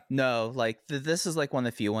 Yeah, no, this is one of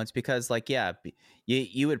the few ones because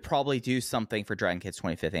you would probably do something for Dragon Kid's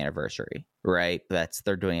 25th anniversary, right?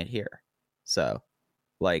 They're doing it here. So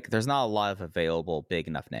there's not a lot of available big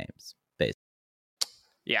enough names. Basically.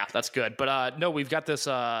 Yeah, that's good. But no, we've got this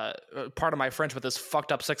part of my French with this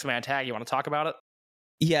fucked up 6-man tag. You want to talk about it?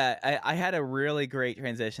 Yeah, I had a really great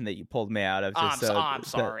transition that you pulled me out of. I'm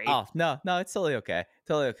sorry. Oh no, it's totally okay,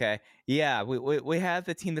 totally okay. Yeah, we have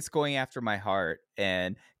the team that's going after my heart,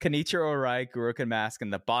 and Kenichiro Arai, Gurukun Mask,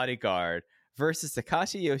 and the Bodyguard versus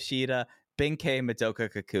Takashi Yoshida, Benkei, Madoka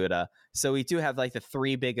Kakuta. So we do have like the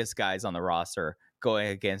three biggest guys on the roster going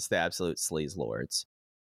against the absolute sleaze lords.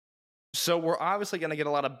 So we're obviously going to get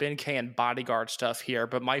a lot of Benkei and Bodyguard stuff here,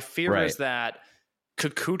 but my fear is that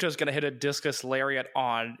Kakuta's going to hit a discus lariat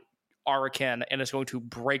on Araken, and it's going to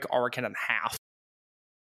break Araken in half.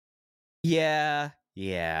 Yeah.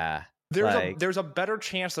 There's a better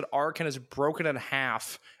chance that Araken is broken in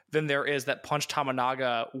half than there is that Punch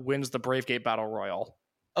Tamanaga wins the Brave Gate Battle Royal.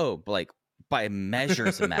 Oh, like by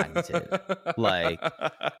measures of magnitude. Like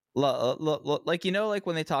like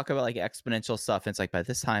when they talk about like exponential stuff, it's like by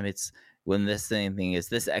this time it's when this thing is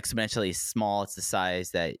this exponentially small, it's the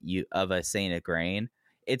size that you of a Saint grain.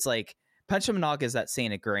 It's like Punch Tamanaga is that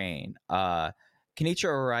Saint grain. Kenichiro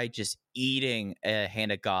Arai just eating a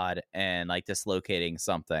hand of God and like dislocating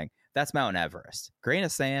something. That's Mount Everest. Grain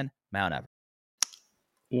of sand, Mount Everest.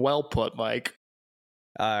 Well put, Mike.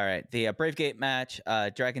 All right, the Brave Gate match.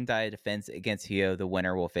 Dragon Dia defends against Hyo. The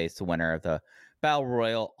winner will face the winner of the Battle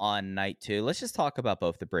Royal on night 2. Let's just talk about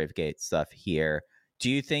both the Brave Gate stuff here. Do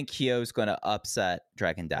you think Hyo's going to upset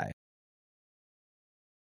Dragon Dia?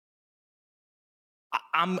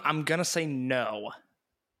 I'm gonna say no.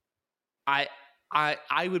 I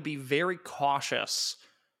would be very cautious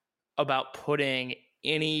about putting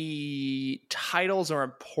any titles or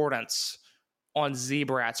importance on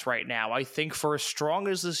Z-Brats right now. I think for as strong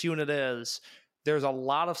as this unit is, there's a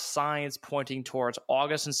lot of signs pointing towards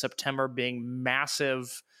August and September being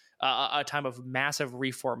massive, a time of massive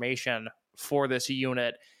reformation for this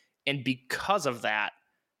unit. And because of that,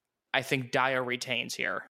 I think Dia retains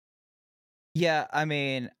here. Yeah, I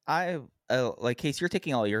mean, like, Case, you're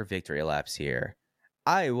taking all your victory laps here.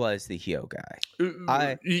 I was the Hyo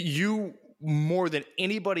guy. You, more than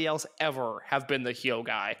anybody else ever, have been the Hyo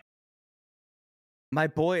guy. My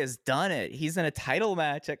boy has done it. He's in a title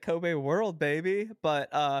match at Kobe World, baby.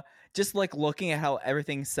 But just like looking at how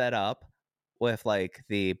everything's set up with like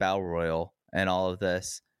the Battle Royal and all of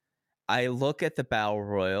this, I look at the Battle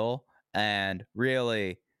Royal and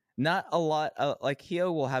really not a lot. Like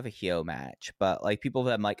Hyo will have a Hyo match, but like people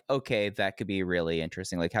that I'm like, okay, that could be really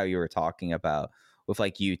interesting. Like how you were talking about with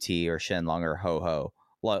like UT or Shenlong or Ho Ho.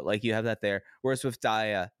 Like you have that there. Whereas with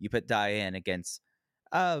Dia, you put Dia in against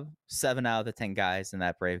 7 out of the 10 guys in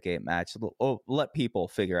that Brave Gate match. Let people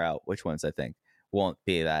figure out which ones I think won't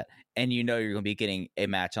be that. And you know you're going to be getting a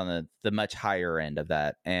match on the much higher end of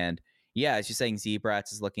that. And yeah, as you're saying,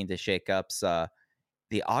 Z-Brats is looking to shake up.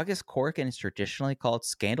 The August Corkin is traditionally called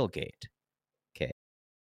Scandalgate. Okay.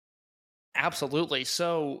 Absolutely.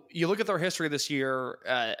 So you look at their history this year,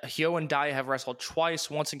 Hyo and Dia have wrestled twice,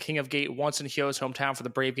 once in King of Gate, once in Hyo's hometown for the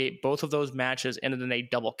Brave Gate. Both of those matches ended in a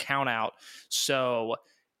double countout. So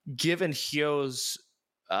given Hyo's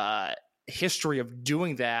history of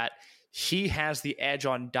doing that, he has the edge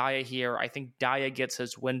on Dia here. I think Dia gets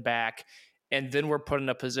his win back. And then we're put in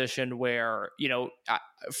a position where,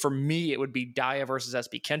 for me, it would be Dia versus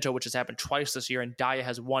SB Kento, which has happened twice this year, and Dia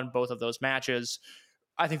has won both of those matches.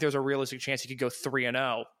 I think there's a realistic chance he could go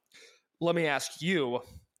 3-0. Let me ask you,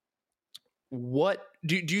 what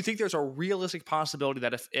do you think there's a realistic possibility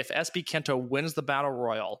that if SB Kento wins the Battle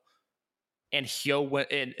Royal and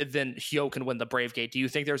then Hyo can win the Brave Gate, do you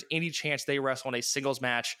think there's any chance they wrestle in a singles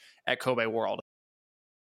match at Kobe World?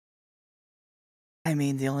 I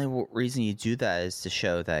mean, the only reason you do that is to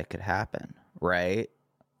show that it could happen, right?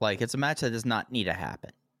 Like, it's a match that does not need to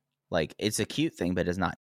happen. Like, it's a cute thing, but it's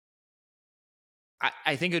not.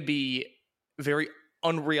 I think it'd be very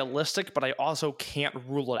unrealistic, but I also can't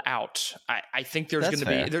rule it out. I think there's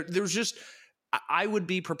going to be... There's just... I would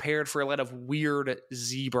be prepared for a lot of weird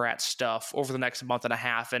Z-Brat stuff over the next month and a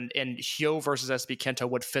half, and Hyo versus SB Kento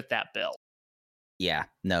would fit that bill. Yeah,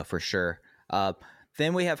 no, for sure.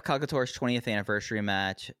 Then we have Kagetor's 20th anniversary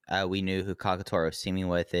match. We knew who Kagetor was teaming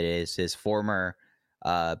with. It is his former,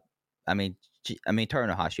 Taro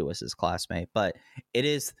Nohashi was his classmate, but it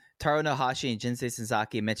is Taro Nohashi and Jinsei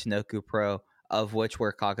Senzaki and Michinoku Pro, of which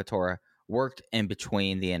where Kagetor worked in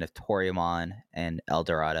between the end of Toryumon and El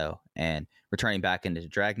Dorado and returning back into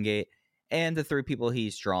Dragon Gate, and the three people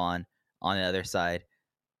he's drawn on the other side.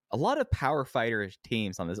 A lot of power fighter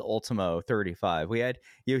teams on this Ultimo 35. We had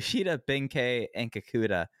Yoshida, Benkei, and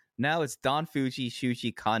Kakuta. Now it's Don Fuji,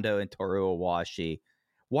 Shuji, Kondo, and Toru Owashi.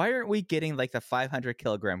 Why aren't we getting like the 500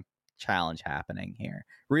 kilogram challenge happening here.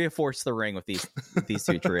 Reinforce the ring with these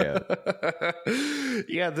two trios.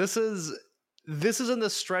 Yeah, this is in the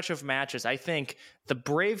stretch of matches. I think the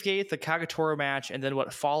Brave Gate, the Kagetora match, and then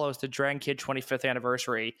what follows, the Dragon Kid 25th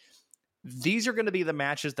anniversary. These are going to be the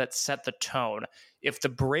matches that set the tone. If the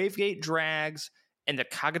Brave Gate drags and the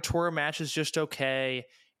Kagetora match is just okay,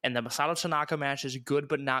 and the Masato Tanaka match is good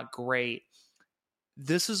but not great,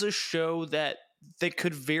 this is a show that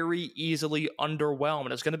could very easily underwhelm.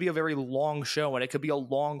 And it's going to be a very long show, and it could be a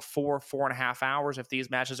long 4.5 hours if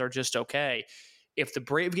these matches are just okay. If the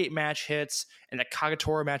Brave Gate match hits and the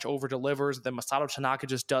Kagetora match over delivers, then Masato Tanaka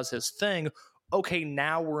just does his thing. Okay,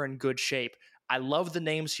 now we're in good shape. I love the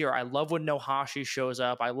names here. I love when Nohashi shows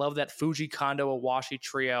up. I love that Fuji Kondo Awashi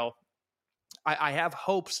trio. I have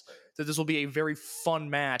hopes that this will be a very fun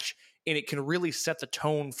match, and it can really set the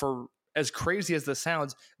tone for, as crazy as this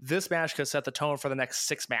sounds, this match could set the tone for the next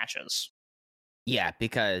 6 matches. Yeah,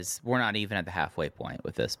 because we're not even at the halfway point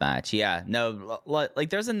with this match. Yeah, no,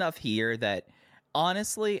 like there's enough here that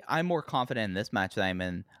honestly, I'm more confident in this match than I'm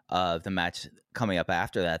in the match coming up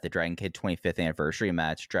after that, the Dragon Kid 25th anniversary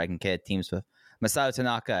match. Dragon Kid teams with Masato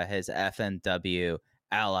Tanaka, his FNW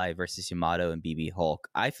ally, versus Yamato and BB Hulk.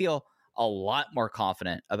 I feel a lot more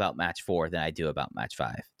confident about match 4 than I do about match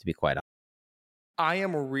 5, to be quite honest. I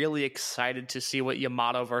am really excited to see what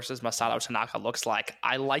Yamato versus Masato Tanaka looks like.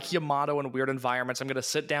 I like Yamato in weird environments. I'm going to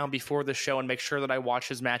sit down before the show and make sure that I watch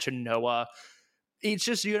his match in Noah. It's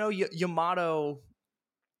just, Yamato,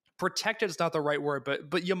 protected is not the right word,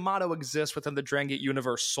 but Yamato exists within the Dragon Gate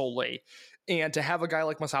universe solely. And to have a guy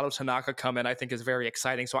like Masato Tanaka come in, I think is very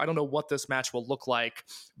exciting. So I don't know what this match will look like,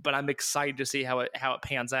 but I'm excited to see how it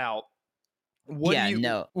pans out. What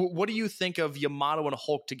do you think of Yamato and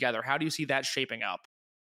Hulk together? How do you see that shaping up?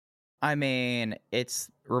 I mean,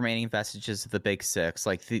 it's remaining vestiges of the Big Six.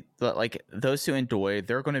 Like those two Endoi,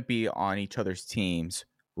 they're going to be on each other's teams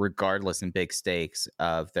regardless in big stakes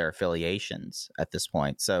of their affiliations at this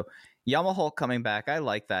point. So Yama Hulk coming back, I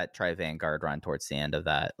like that Tri Vanguard run towards the end of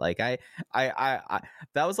that. Like I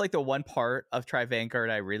that was like the one part of Tri Vanguard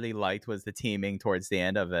I really liked, was the teaming towards the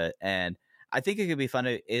end of it. And I think it could be fun.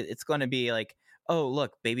 It's going to be like, oh,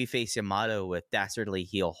 look, babyface Yamato with dastardly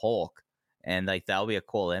heel Hulk. And like, that'll be a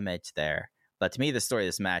cool image there. But to me, the story of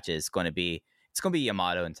this match is going to be, it's going to be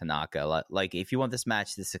Yamato and Tanaka. Like, if you want this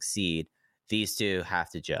match to succeed, these two have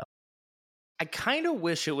to gel. I kind of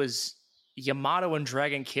wish it was Yamato and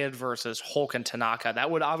Dragon Kid versus Hulk and Tanaka.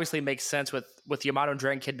 That would obviously make sense with Yamato and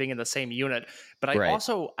Dragon Kid being in the same unit. But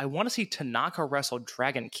I want to see Tanaka wrestle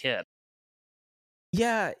Dragon Kid.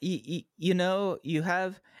 Yeah, you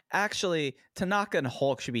have actually Tanaka and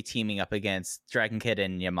Hulk should be teaming up against Dragon Kid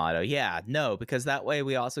and Yamato. Yeah, no, because that way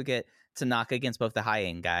we also get Tanaka against both the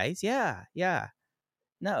high-end guys. Yeah.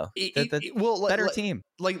 No, better team.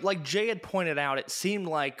 Like Jay had pointed out, it seemed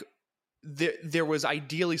like there was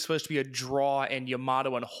ideally supposed to be a draw and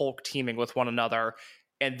Yamato and Hulk teaming with one another,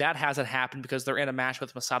 and that hasn't happened because they're in a match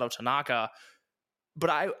with Masato Tanaka.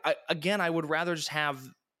 But I would rather just have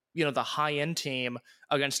the high-end team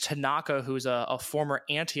against Tanaka, who's a former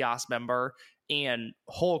Antios member, and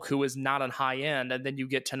Hulk, who is not on high-end, and then you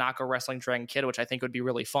get Tanaka wrestling Dragon Kid, which I think would be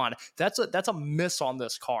really fun. That's a miss on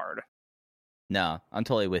this card. No, I'm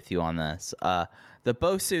totally with you on this. The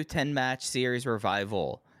Bosu 10-match series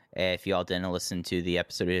revival, if y'all didn't listen to the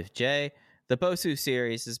episode of Jay, the Bosu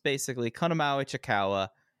series is basically Konamawa Ichikawa,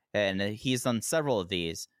 and he's done several of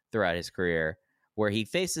these throughout his career, where he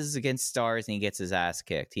faces against stars and he gets his ass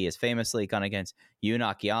kicked. He has famously gone against Yun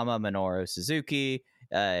Akiyama, Minoru Suzuki,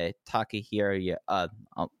 Takahiro.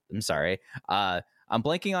 I'm sorry. I'm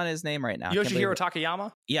blanking on his name right now. Yoshihiro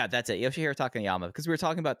Takayama? Yeah, that's it. Yoshihiro Takayama. Because we were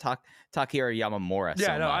talking about Takahiro Yamamura.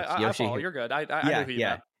 Yeah, no, I follow. You're good. I know who you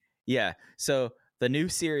meant. Yeah. So the new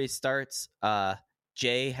series starts.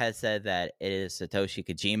 Jay has said that it is Satoshi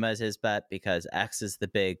Kojima as his bet because X is the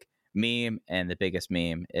big meme, and the biggest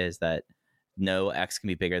meme is that no X can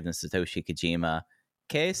be bigger than Satoshi Kojima.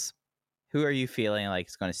 Case, who are you feeling like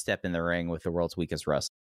is going to step in the ring with the world's weakest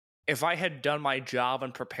wrestler? If I had done my job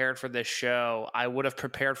and prepared for this show, I would have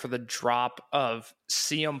prepared for the drop of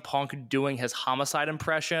CM Punk doing his Homicide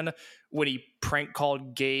impression when he prank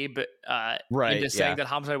called Gabe into saying that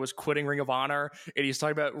Homicide was quitting Ring of Honor, and he's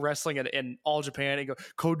talking about wrestling in All Japan, and he goes,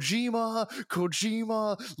 Kojima,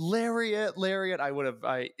 lariat.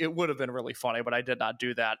 It would have been really funny, but I did not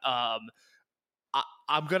do that.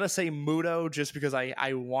 I'm gonna say Muto just because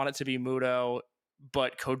I want it to be Muto,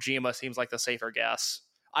 but Kojima seems like the safer guess.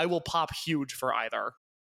 I will pop huge for either.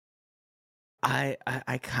 I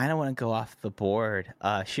kind of want to go off the board.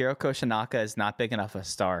 Shiroko Shinaka is not big enough a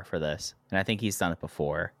star for this, and I think he's done it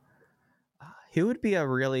before. Who would be a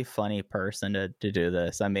really funny person to do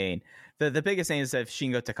this? I mean, the biggest thing is if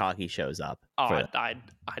Shingo Takagi shows up. Oh, I'd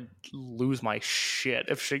lose my shit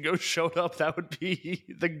if Shingo showed up. That would be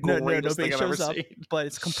the No, greatest but he thing I've ever shows up, seen. but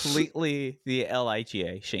it's completely the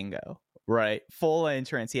LIGA Shingo, right? Full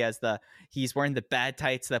entrance. He's wearing the bad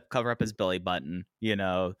tights that cover up his belly button. You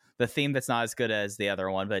know, the theme that's not as good as the other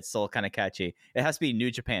one, but it's still kind of catchy. It has to be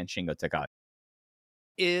New Japan Shingo Takagi.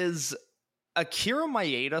 Is Akira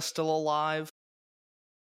Maeda still alive?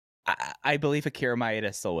 I believe Akira Maeda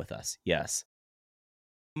is still with us. Yes.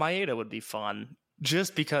 Maeda would be fun,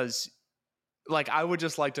 just because, like, I would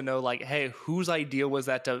just like to know, like, hey, whose idea was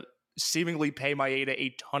that to seemingly pay Maeda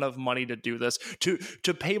a ton of money to do this, to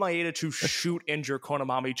pay Maeda to shoot injure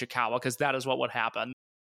Konamami Chikawa, because that is what would happen.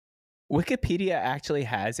 Wikipedia actually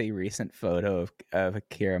has a recent photo of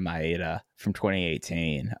Akira Maeda from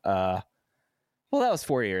 2018. Well, that was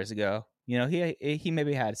 4 years ago. You know, he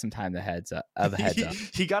maybe had some time to heads up.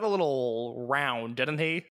 He got a little round, didn't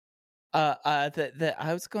he?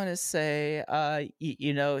 I was going to say,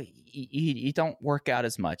 you don't work out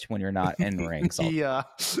as much when you're not in the ring. So.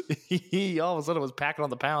 He all of a sudden was packing on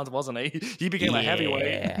the pounds, wasn't he? He became a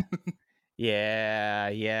heavyweight.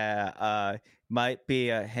 Yeah. Might be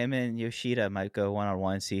him and Yoshida might go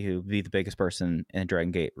one-on-one, see who be the biggest person in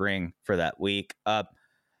Dragon Gate ring for that week.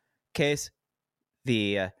 Case,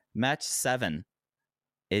 the match 7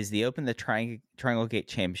 is the Triangle Gate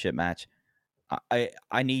Championship match.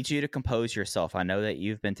 I need you to compose yourself. I know that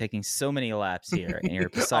you've been taking so many laps here, and you're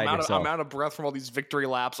beside yourself. I'm out of breath from all these victory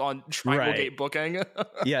laps on Triangle Gate booking.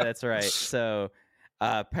 Yeah, that's right. So,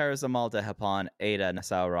 Parazamal de Hapan, Ada,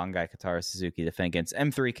 Nasao Rangai, Kotaro Suzuki defend against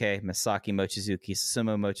M3K, Masaki Mochizuki,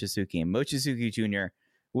 Susumu Mochizuki, and Mochizuki Jr.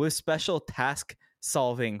 with special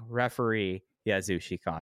task-solving referee Yasushi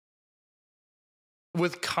Kanda.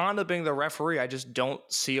 With Kanda being the referee, I just don't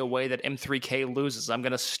see a way that M3K loses. I'm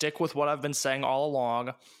going to stick with what I've been saying all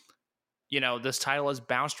along. You know, this title has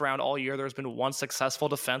bounced around all year. There's been one successful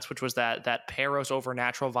defense, which was that Peros over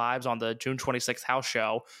Natural Vibes on the June 26th house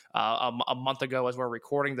show a month ago as we're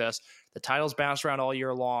recording this. The title's bounced around all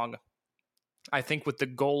year long. I think with the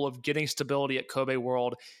goal of getting stability at Kobe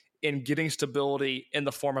World and getting stability in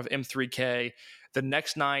the form of M3K, the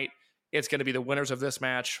next night, it's going to be the winners of this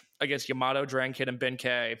match against Yamato, Dragon Kid, and Ben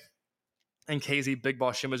K, and KZ, Big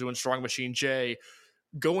Boss Shimizu, and Strong Machine J.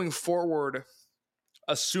 Going forward,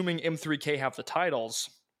 assuming M3K have the titles,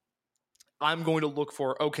 I'm going to look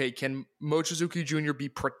for, okay, can Mochizuki Jr. be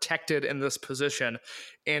protected in this position?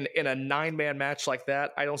 And in a 9-man match like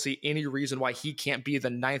that, I don't see any reason why he can't be the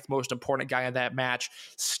 9th most important guy in that match,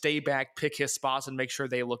 stay back, pick his spots, and make sure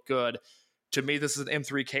they look good. To me, this is an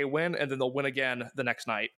M3K win, and then they'll win again the next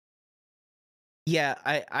night. Yeah,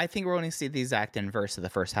 I think we're going to see the exact inverse of the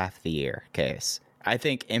first half of the year, Case. I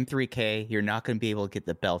think M3K, you're not going to be able to get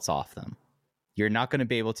the belts off them. You're not going to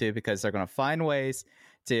be able to, because they're going to find ways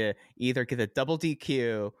to either get a double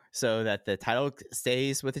DQ so that the title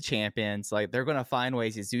stays with the champions. Like, they're going to find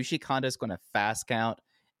ways. Yasushi Kanda is going to fast count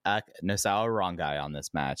Nosawa Rangai on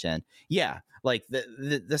this match. And yeah, like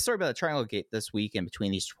the story about the Triangle Gate this week in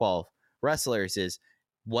between these 12 wrestlers is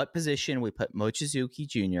what position we put Mochizuki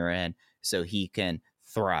Jr. in so he can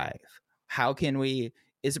thrive. How can we,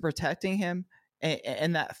 is it protecting him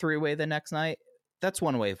in that 3-way the next night? That's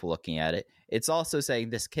one way of looking at it. It's also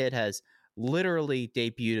saying this kid has literally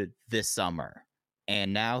debuted this summer,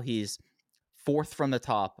 and now he's 4th from the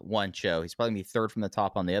top one show. He's probably going to be 3rd from the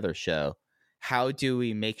top on the other show. How do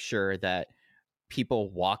we make sure that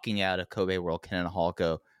people walking out of Kobe World Cannon Hall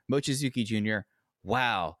go, Mochizuki Jr.,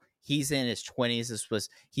 wow, he's in his 20s.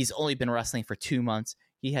 He's only been wrestling for 2 months.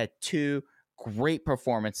 He had 2 great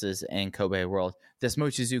performances in Kobe World. This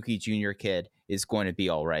Mochizuki Jr. kid is going to be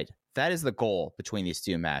all right. That is the goal between these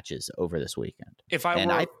 2 matches over this weekend.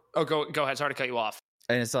 Go ahead. Sorry to cut you off.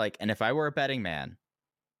 And it's like, and if I were a betting man,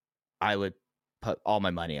 I would put all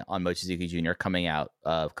my money on Mochizuki Jr. coming out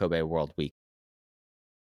of Kobe World Week.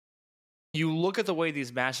 You look at the way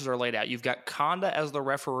these matches are laid out. You've got Kanda as the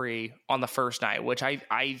referee on the first night, which I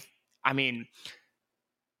mean,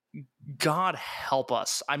 God help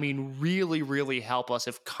us. I mean, really, really help us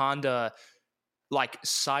if Kanda like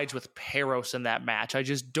sides with Peros in that match. I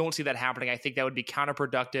just don't see that happening. I think that would be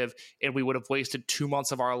counterproductive, and we would have wasted 2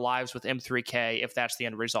 months of our lives with M3K if that's the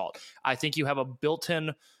end result. I think you have a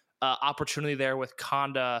built-in opportunity there with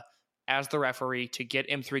Kanda as the referee to get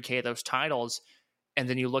M3K those titles, and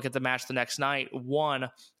then you look at the match the next night. One,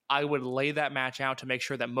 I would lay that match out to make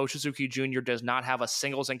sure that Mochizuki Jr. does not have a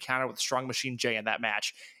singles encounter with Strong Machine J in that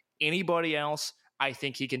match. Anybody else, I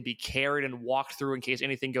think he can be carried and walked through in case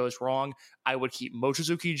anything goes wrong. I would keep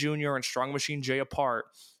Mochizuki Jr. and Strong Machine J apart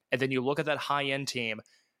And then you look at that high-end team,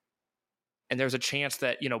 and there's a chance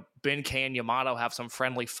that, Ben K and Yamato have some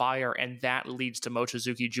friendly fire, and that leads to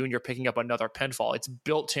Mochizuki Jr. picking up another pinfall. It's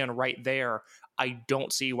built in right there. I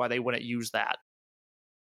don't see why they wouldn't use that.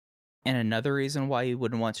 And another reason why you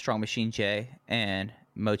wouldn't want Strong Machine J and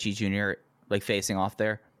Mochi Jr. like facing off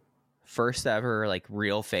there, first ever like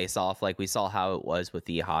real face off, like we saw how it was with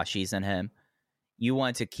the Ihashis and him. You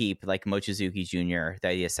want to keep like Mochizuki Jr., the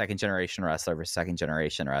idea second generation wrestler versus second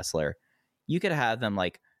generation wrestler. You could have them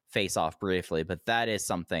like face off briefly, but that is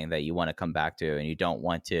something that you want to come back to, and you don't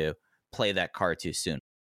want to play that card too soon.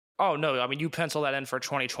 Oh, no. I mean, you pencil that in for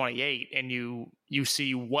 2028 and you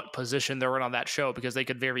see what position they're in on that show, because they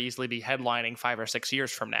could very easily be headlining 5 or 6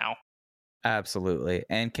 years from now. Absolutely.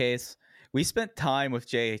 And Case, we spent time with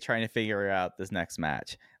Jay trying to figure out this next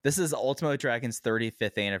match. This is Ultimo Dragon's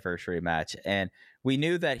 35th anniversary match, and we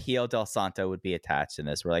knew that Hijo del Santo would be attached in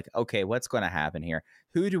this. We're like, okay, what's going to happen here?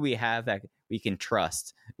 Who do we have that we can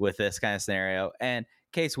trust with this kind of scenario? And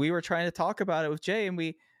Case, we were trying to talk about it with Jay, and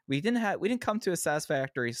we didn't come to a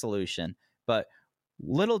satisfactory solution. But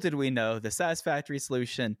little did we know the satisfactory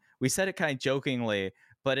solution. We said it kind of jokingly,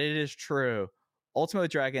 but it is true. Ultimo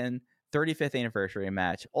Dragon 35th anniversary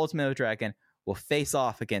match. Ultimo Dragon will face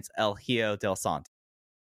off against El Hijo del Santo.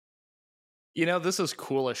 This is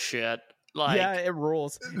cool as shit. Like, yeah, it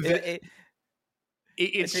rules.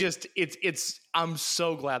 It's I'm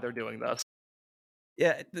so glad they're doing this.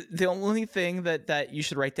 Yeah, the only thing that you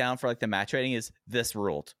should write down for like the match rating is this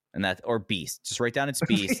ruled, and that, or beast. Just write down it's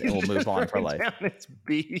beast, and we'll move on for life. It's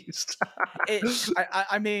beast.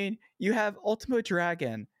 I mean, you have Ultimo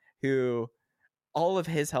Dragon, who all of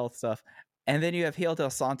his health stuff, and then you have Hijo del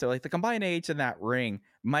Santo. Like the combined age in that ring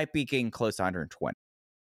might be getting close to 120.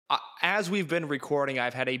 As we've been recording,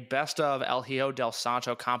 I've had a best of El Hijo del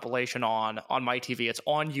Santo compilation on my TV. It's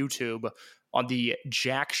on YouTube, on the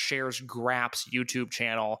Jack Shares Graps YouTube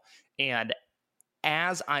channel. And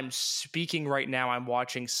as I'm speaking right now, I'm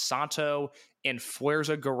watching Santo and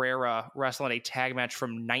Fuerza Guerrera wrestle in a tag match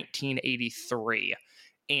from 1983.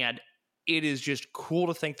 And it is just cool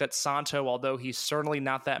to think that Santo, although he's certainly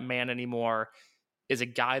not that man anymore, is a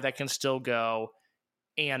guy that can still go.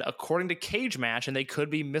 And according to Cage Match, and they could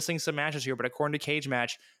be missing some matches here, but according to Cage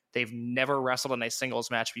Match, they've never wrestled in a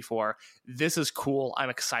singles match before. This is cool. I'm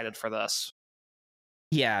excited for this.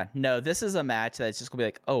 Yeah, no, this is a match that's just going to be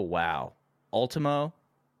like, oh, wow, Ultimo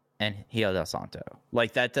and Hijo del Santo.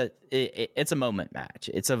 Like, it's a moment match.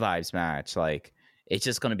 It's a vibes match. Like, it's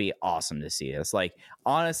just going to be awesome to see this. Like,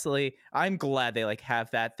 honestly, I'm glad they like have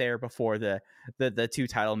that there before the two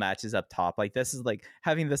title matches up top. Like, this is like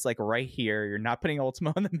having this like right here. You're not putting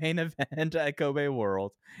Ultimo in the main event at Kobe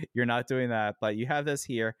World. You're not doing that, but you have this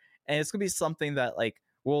here, and it's going to be something that like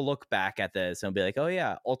we'll look back at this and be like, oh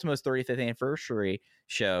yeah, Ultimo's 35th anniversary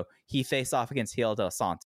show. He faced off against Hijo del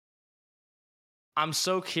Santo. I'm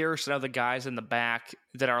so curious to know the guys in the back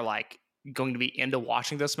that are like going to be into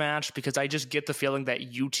watching this match, because I just get the feeling that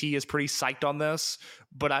UT is pretty psyched on this,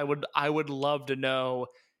 but I would love to know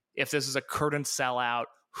if this is a curtain sellout,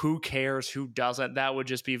 who cares, who doesn't. That would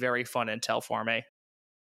just be very fun intel for me.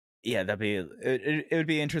 Yeah, it would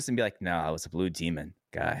be interesting to be like, no, I was a Blue Demon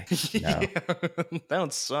guy. No. Yeah, that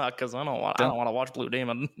would suck, because I don't want to watch Blue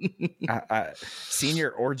Demon.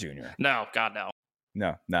 Senior or junior? No, God no.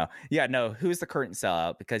 No. Yeah, no. Who's the curtain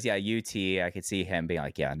sellout? Because yeah, UT, I could see him being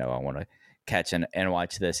like, yeah, no, I want to catch and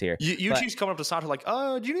watch this here. UT's coming up to Santo like,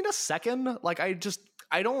 do you need a second? Like, I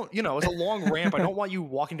don't, it's a long ramp. I don't want you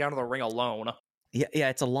walking down to the ring alone. Yeah,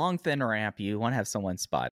 it's a long, thin ramp. You want to have someone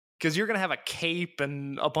spot. Because you're gonna have a cape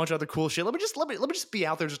and a bunch of other cool shit. Let me just be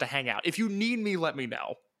out there just to hang out. If you need me, let me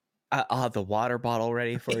know. I'll have the water bottle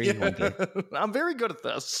ready for you. Yeah. I'm very good at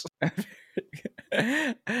this.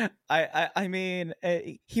 I mean,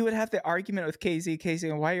 he would have the argument with KZ,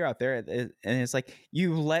 and why you're out there, and it's like,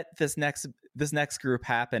 you let this next group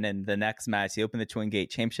happen in the next match. He opened the Twin Gate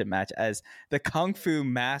Championship match as the Kung Fu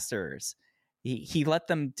Masters. He let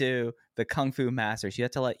them do the Kung Fu Masters. You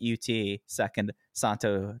have to let UT second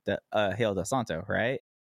Santo, Hijo del Santo, right?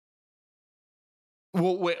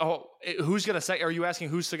 Well, wait. Oh, who's gonna second? Are you asking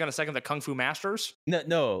who's gonna second the Kung Fu Masters?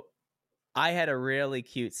 No. I had a really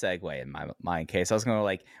cute segue in my mind, case. I was going to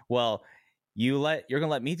like, well, you're gonna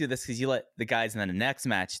let me do this because you let the guys in the next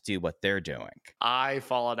match do what they're doing. I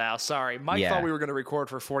follow now. Sorry, Mike thought we were going to record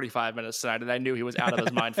for 45 minutes tonight, and I knew he was out of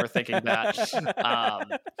his mind for thinking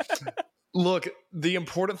that. Look, the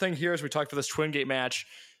important thing here is we talked for this Twin Gate match.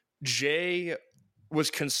 Jay was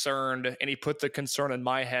concerned, and he put the concern in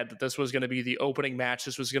my head that this was going to be the opening match.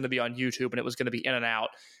 This was going to be on YouTube, and it was going to be in and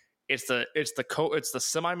out. It's the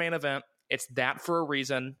semi-main event. It's that for a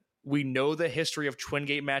reason. We know the history of Twin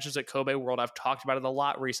Gate matches at Kobe World. I've talked about it a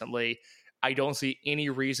lot recently. I don't see any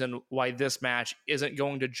reason why this match isn't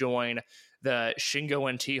going to join the Shingo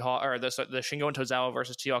and T-Hawk, or the Shingo and Tozawa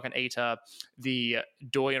versus T-Hawk and Eita, the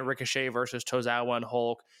Doi and Ricochet versus Tozawa and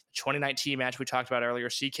Hulk, the 2019 match we talked about earlier,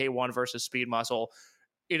 CK1 versus Speed Muscle.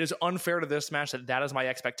 It is unfair to this match that is my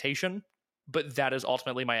expectation, but that is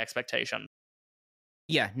ultimately my expectation.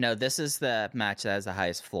 Yeah, no, this is the match that has the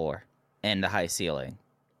highest floor and the high ceiling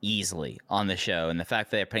easily on the show. And the fact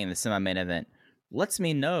that they're putting the semi-main event lets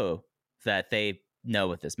me know that they know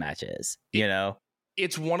what this match is, you know?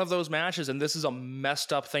 It's one of those matches, and this is a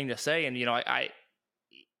messed up thing to say. And,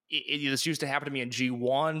 this used to happen to me in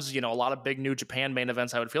G1s, a lot of big New Japan main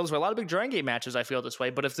events I would feel this way. A lot of big Dragon Gate matches I feel this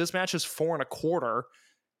way. But if this match is 4.25,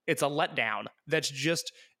 it's a letdown. That's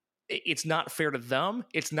just, it's not fair to them.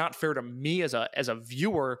 It's not fair to me as a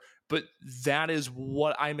viewer, but that is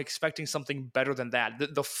what I'm expecting, something better than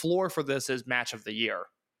that. The floor for this is match of the year.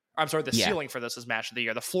 I'm sorry, the ceiling for this is match of the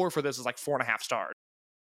year. The floor for this is like 4.5 stars.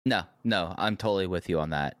 No, I'm totally with you on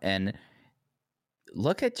that. And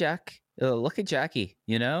look at Jackie,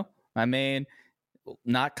 I mean,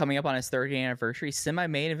 not coming up on his 30th anniversary,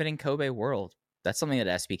 semi-main eventing Kobe World. That's something that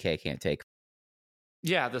SBK can't take.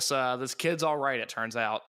 Yeah, this kid's all right, it turns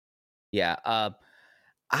out. Yeah,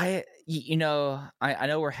 I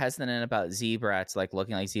know we're hesitant about Z-Brats, like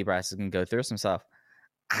looking like Z-Brats is going to go through some stuff.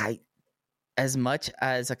 As much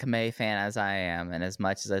as a Kamei fan as I am, and as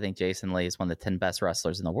much as I think Jason Lee is one of the 10 best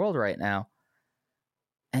wrestlers in the world right now,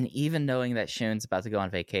 and even knowing that Shun's about to go on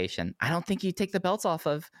vacation, I don't think you take the belts off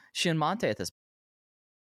of Shun Monte at this point.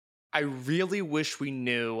 I really wish we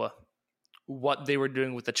knew what they were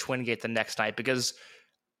doing with the Twin Gate the next night, because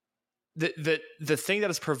the thing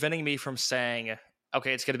that is preventing me from saying,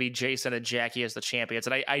 okay, it's going to be Jason and Jackie as the champions,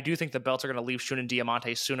 and I do think the belts are going to leave Shun and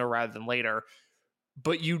Diamante sooner rather than later,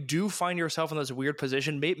 but you do find yourself in this weird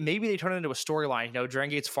position. Maybe they turn it into a storyline. Dragon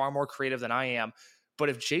Gate's far more creative than I am, but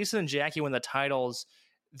if Jason and Jackie win the titles,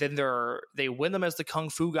 then they win them as the Kung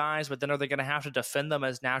Fu guys, but then are they going to have to defend them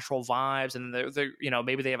as Natural Vibes? And they're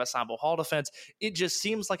maybe they have a Sambo Hall defense. It just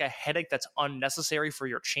seems like a headache that's unnecessary for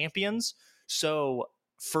your champions. So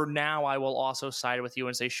for now, I will also side with you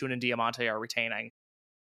and say Shun and Diamante are retaining.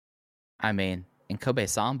 I mean, in Kobe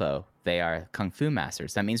Sambo, they are Kung Fu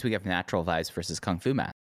masters. That means we have Natural Vibes versus Kung Fu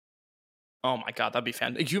masters. Oh my God, that'd be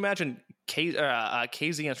fantastic. Can you imagine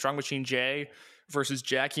KZ and Strong Machine J versus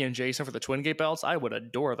Jackie and Jason for the Twin Gate belts? I would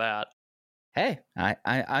adore that. Hey,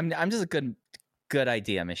 I'm just a good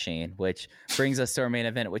idea machine, which brings us to our main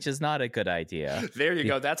event, which is not a good idea. There you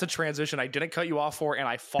go. That's a transition I didn't cut you off for, and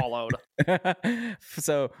I followed.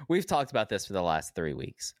 So we've talked about this for the last 3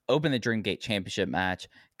 weeks. Open the Dream Gate Championship match.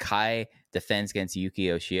 Kai defends against Yuki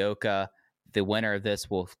Yoshioka. The winner of this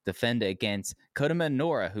will defend against Kota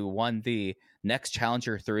Minoura, who won the Next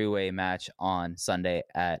Challenger 3-way match on Sunday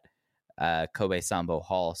at Kobe Sambo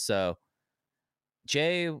Hall. So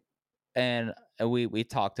Jay and we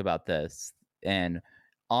talked about this, and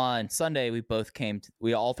on Sunday we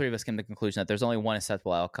all three of us came to the conclusion that there's only one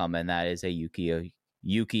acceptable outcome, and that is a Yuki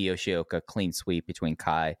Yoshioka clean sweep between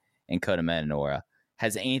Kai and Kota Minoura.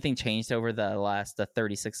 Has anything changed over the last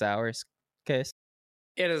 36 hours, Case?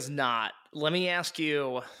 It is not. Let me ask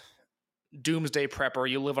you, Doomsday Prepper,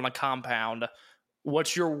 you live on a compound.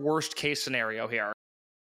 What's your worst case scenario here?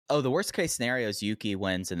 Oh, the worst case scenario is Yuki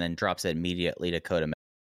wins and then drops it immediately to Kota.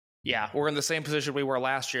 Yeah, we're in the same position we were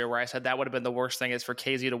last year, where I said that would have been the worst thing, is for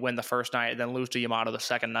KZ to win the first night and then lose to Yamato the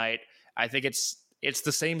second night. I think it's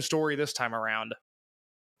the same story this time around.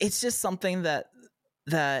 It's just something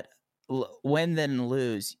that win then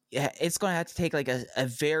lose. It's going to have to take like a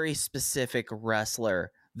very specific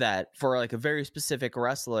wrestler actually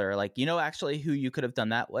who you could have done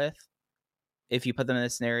that with if you put them in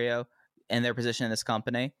this scenario and their position in this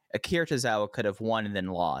company. Akira Tozawa could have won and then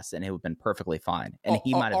lost, and it would have been perfectly fine. And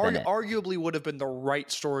he might have been arguably would have been the right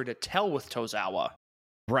story to tell with Tozawa.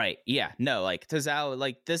 Right. Yeah. No, like Tozawa,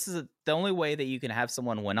 like this is the only way that you can have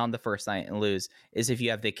someone win on the first night and lose is if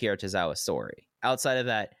you have the Akira Tozawa story. Outside of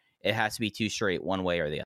that, it has to be too straight one way or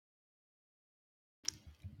the other.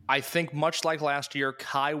 I think much like last year,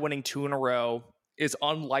 Kai winning 2 in a row is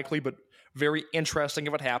unlikely, but very interesting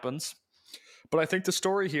if it happens. But I think the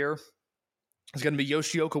story here is going to be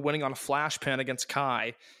Yoshioka winning on a flash pin against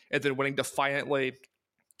Kai and then winning defiantly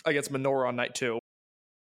against Minoura on night 2.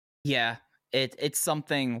 Yeah, it's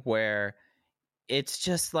something where it's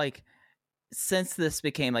just like, since this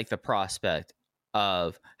became like the prospect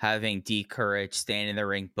of having D Courage stand in the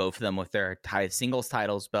ring, both of them with their singles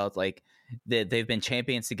titles belt, like they've been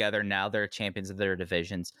champions together, now they're champions of their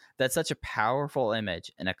divisions. That's such a powerful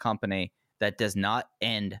image in a company that does not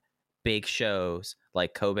end big shows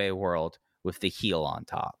like Kobe World with the heel on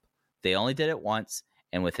top. They only did it once,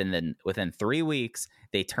 and within 3 weeks,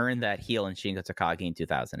 they turned that heel in Shingo Takagi in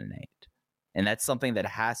 2008. And that's something that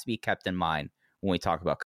has to be kept in mind when we talk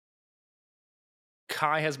about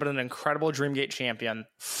Kai has been an incredible Dreamgate champion,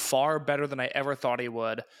 far better than I ever thought he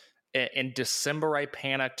would. In December, I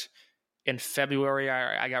panicked. In February,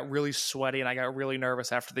 I got really sweaty and I got really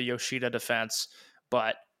nervous after the Yoshida defense.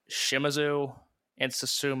 But Shimizu and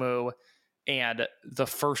Susumu and the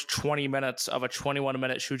first 20 minutes of a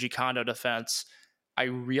 21-minute Shuji Kondo defense, I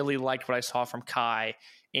really liked what I saw from Kai.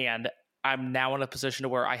 And I'm now in a position to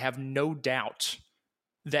where I have no doubt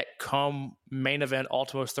that come main event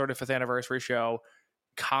Ultimo's 35th anniversary show,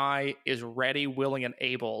 Kai is ready, willing, and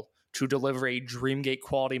able to deliver a Dreamgate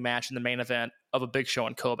quality match in the main event of a big show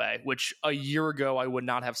in Kobe, which a year ago I would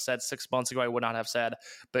not have said, 6 months ago I would not have said.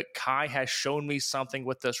 But Kai has shown me something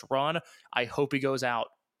with this run. I hope he goes out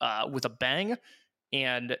with a bang.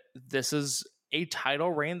 And this is a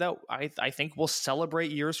title reign that I think we'll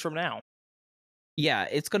celebrate years from now. Yeah,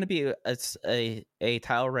 it's going to be a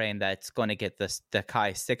title reign that's going to get the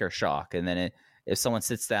Kai sticker shock. And then if someone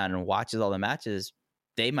sits down and watches all the matches,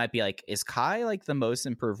 they might be like, is Kai like the most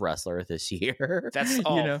improved wrestler this year? That's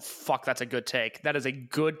fuck, that's a good take. That is a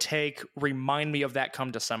good take. Remind me of that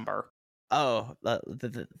come December. Oh,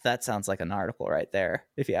 that sounds like an article right there,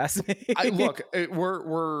 if you ask me. Look,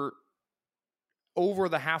 we're over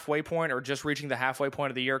the halfway point or just reaching the halfway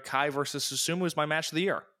point of the year. Kai versus Susumu is my match of the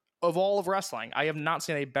year. Of all of wrestling, I have not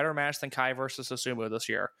seen a better match than Kai versus Susumu this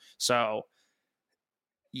year. So,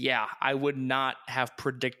 yeah, I would not have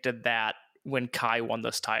predicted that when Kai won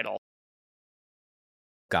this title.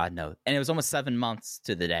 God knows. And it was almost 7 months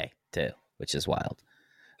to the day, too, which is wild.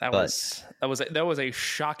 That was a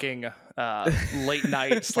shocking late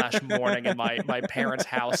night / morning in my parents'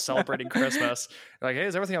 house celebrating Christmas. Like, hey,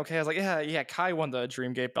 is everything okay? I was like, yeah. Kai won the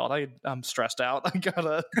Dreamgate belt. I'm stressed out. I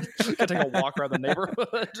gotta take a walk around the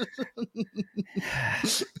neighborhood.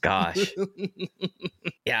 Gosh,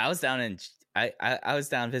 yeah, I was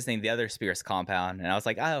down visiting the other Spears compound, and I was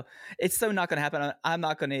like, oh, it's so not going to happen. I'm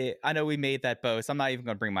not going to. I know we made that boast. I'm not even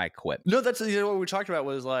going to bring my equipment. No, that's what we talked about.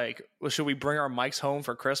 Was like, well, should we bring our mics home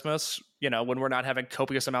for Christmas? When we're not having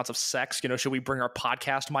copious amounts of sex, should we bring our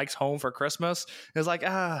podcast mics home for Christmas? It's like,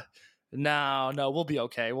 no, we'll be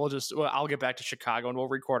okay. I'll get back to Chicago and we'll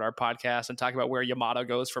record our podcast and talk about where Yamato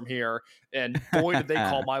goes from here. And boy, did they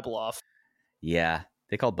call my bluff. Yeah,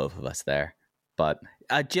 they called both of us there. But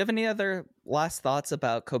do you have any other last thoughts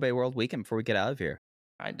about Kobe World Weekend before we get out of here?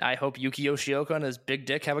 I hope Yuki Yoshioka and his big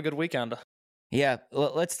dick have a good weekend. Yeah,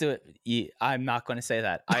 let's do it. I'm not going to say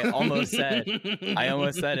that. I almost said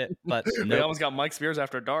it, but nope. We almost got Mike Spears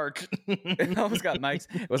after dark. It almost got Mike's.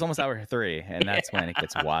 It was almost hour 3, and that's when it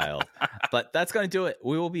gets wild. But that's going to do it.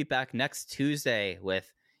 We will be back next Tuesday with,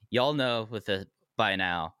 y'all know by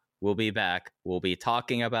now, we'll be back. We'll be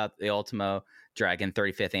talking about the Ultimo Dragon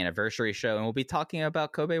 35th anniversary show, and we'll be talking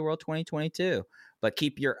about Kobe World 2022. But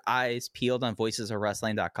keep your eyes peeled on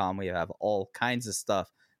voicesofwrestling.com. We have all kinds of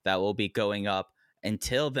stuff that will be going up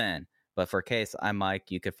until then. But for Case, I'm Mike.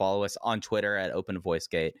 You can follow us on Twitter at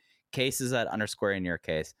OpenVoiceGate. Case is at _ in your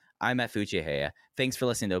case. I'm at Fujiheya. Thanks for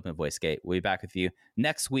listening to Open Voice Gate. We'll be back with you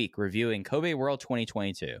next week reviewing Kobe World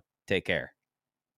 2022. Take care.